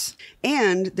this.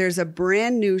 And there's a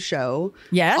brand new show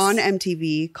on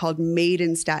MTV called Made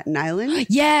in Staten Island.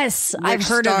 Yes, I've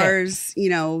heard stars, of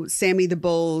it. Sammy the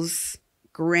Bull's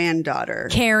granddaughter.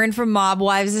 Karen from Mob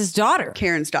Wives' daughter.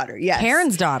 Karen's daughter, yes.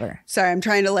 Karen's daughter. Sorry, I'm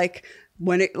trying to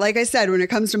like I said, when it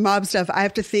comes to mob stuff, I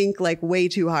have to think like way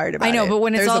too hard about it. I know, but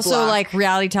when it's There's a also block. like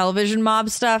reality television mob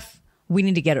stuff, we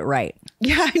need to get it right.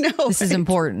 Yeah, I know. This is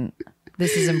important.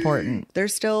 This is important. They're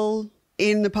still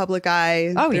in the public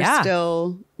eye. Oh, They're yeah.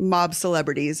 still mob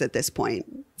celebrities at this point.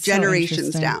 So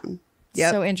Generations interesting. down.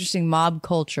 Yep. So interesting. Mob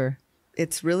culture.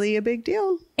 It's really a big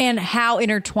deal. And how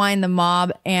intertwined the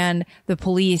mob and the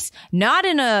police, not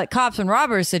in a cops and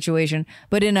robbers situation,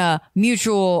 but in a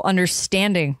mutual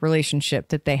understanding relationship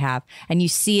that they have. And you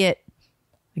see it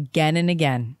again and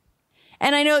again.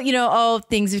 And I know,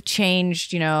 things have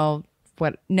changed, there's a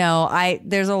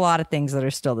lot of things that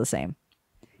are still the same.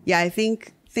 Yeah, I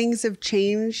think things have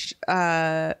changed,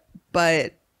 but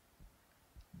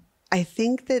I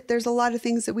think that there's a lot of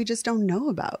things that we just don't know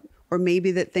about. Or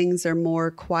maybe that things are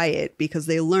more quiet because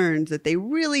they learned that they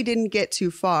really didn't get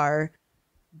too far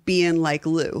being like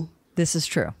Lou. This is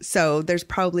true. So there's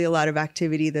probably a lot of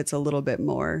activity that's a little bit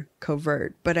more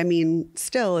covert. But I mean,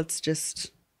 still, it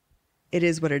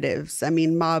is what it is. I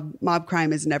mean, mob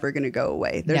crime is never going to go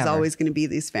away. There's Never. always going to be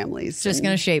these families. It's just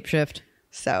going to shapeshift.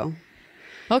 So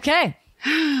Okay.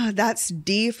 that's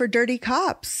D for Dirty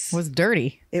Cops. Was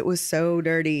dirty. It was so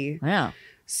dirty. Yeah.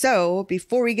 So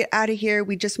before we get out of here,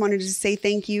 we just wanted to say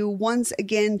thank you once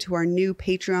again to our new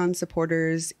Patreon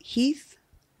supporters, Heath,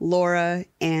 Laura,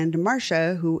 and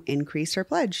Marcia, who increased her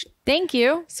pledge. Thank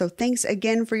you. So thanks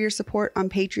again for your support on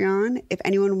Patreon. If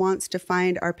anyone wants to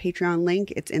find our Patreon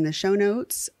link, it's in the show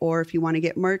notes. Or if you want to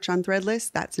get merch on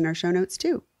Threadless, that's in our show notes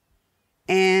too.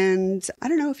 And I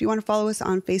don't know if you want to follow us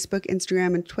on Facebook,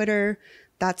 Instagram, and Twitter.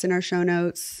 That's in our show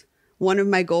notes. One of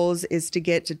my goals is to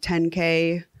get to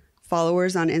 10K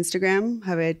followers on Instagram.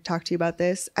 Have I talked to you about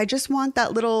this? I just want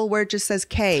that little where it just says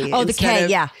K. Oh, the K.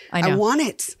 Yeah, I know. I want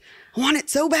it. I want it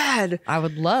so bad. I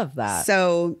would love that.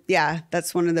 So yeah,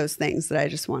 that's one of those things that I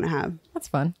just want to have. That's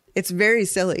fun. It's very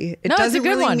silly. It No, it's a doesn't good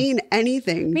really one. mean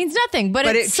anything. It means nothing, but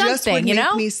it it's just something, would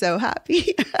make me so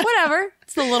happy. Whatever.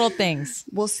 It's the little things.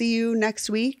 We'll see you next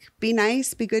week. Be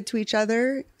nice. Be good to each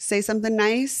other. Say something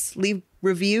nice. Leave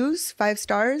reviews, 5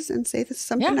 stars, and say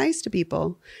something nice to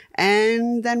people.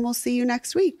 And then we'll see you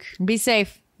next week. Be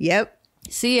safe. Yep.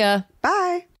 See ya.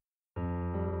 Bye.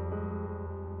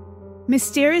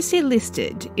 Mysteriously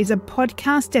Listed is a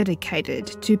podcast dedicated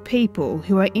to people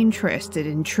who are interested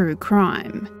in true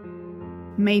crime.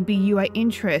 Maybe you are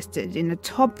interested in a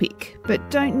topic but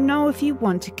don't know if you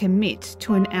want to commit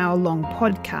to an hour-long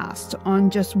podcast on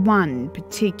just one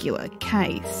particular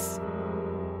case.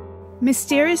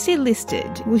 Mysteriously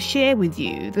Listed will share with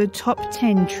you the top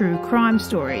 10 true crime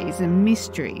stories and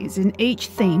mysteries in each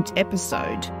themed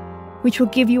episode, which will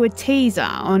give you a teaser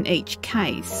on each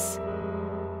case.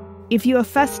 If you are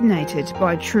fascinated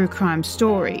by true crime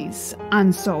stories,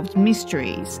 unsolved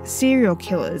mysteries, serial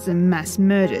killers and mass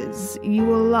murders, you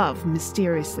will love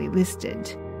Mysteriously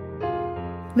Listed.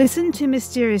 Listen to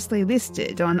Mysteriously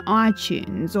Listed on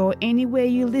iTunes or anywhere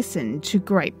you listen to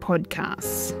great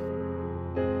podcasts.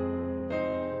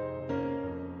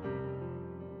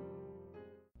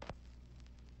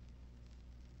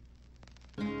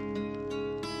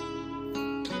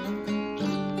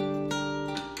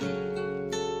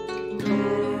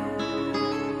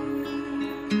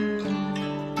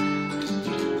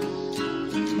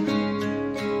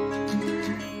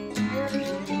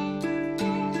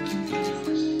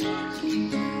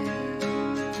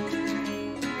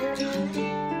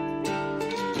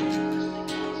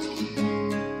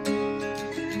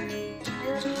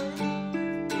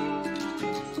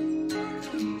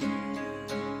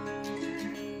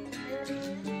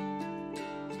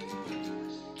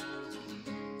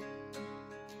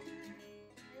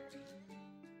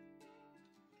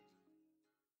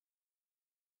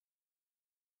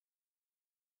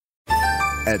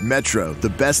 At Metro, the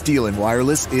best deal in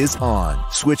wireless is on.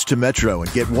 Switch to Metro and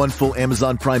get 1 full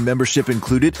Amazon Prime membership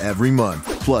included every month.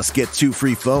 Plus, get 2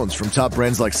 free phones from top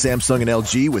brands like Samsung and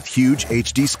LG with huge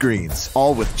HD screens.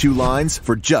 All with 2 lines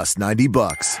for just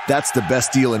 $90. That's the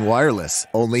best deal in wireless,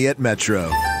 only at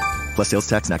Metro. Plus sales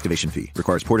tax and activation fee.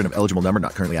 Requires port-in of eligible number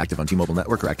not currently active on T-Mobile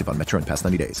network or active on Metro in past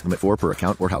 90 days. Limit 4 per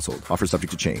account or household. Offer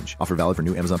subject to change. Offer valid for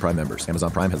new Amazon Prime members.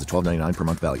 Amazon Prime has a $12.99 per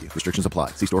month value. Restrictions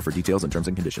apply. See store for details and terms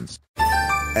and conditions.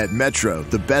 At Metro,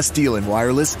 the best deal in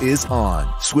wireless is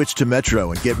on. Switch to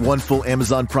Metro and get 1 full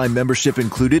Amazon Prime membership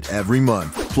included every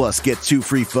month. Plus, get 2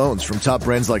 free phones from top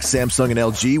brands like Samsung and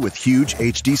LG with huge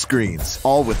HD screens.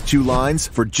 All with 2 lines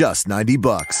for just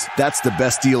 $90. That's the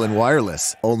best deal in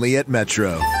wireless, only at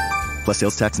Metro. Plus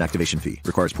sales tax and activation fee.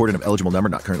 Requires port-in of eligible number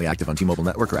not currently active on T-Mobile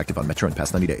network or active on Metro in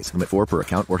past 90 days. Limit 4 per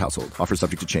account or household. Offer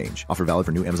subject to change. Offer valid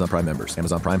for new Amazon Prime members.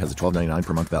 Amazon Prime has a $12.99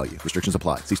 per month value. Restrictions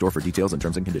apply. See store for details and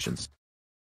terms and conditions.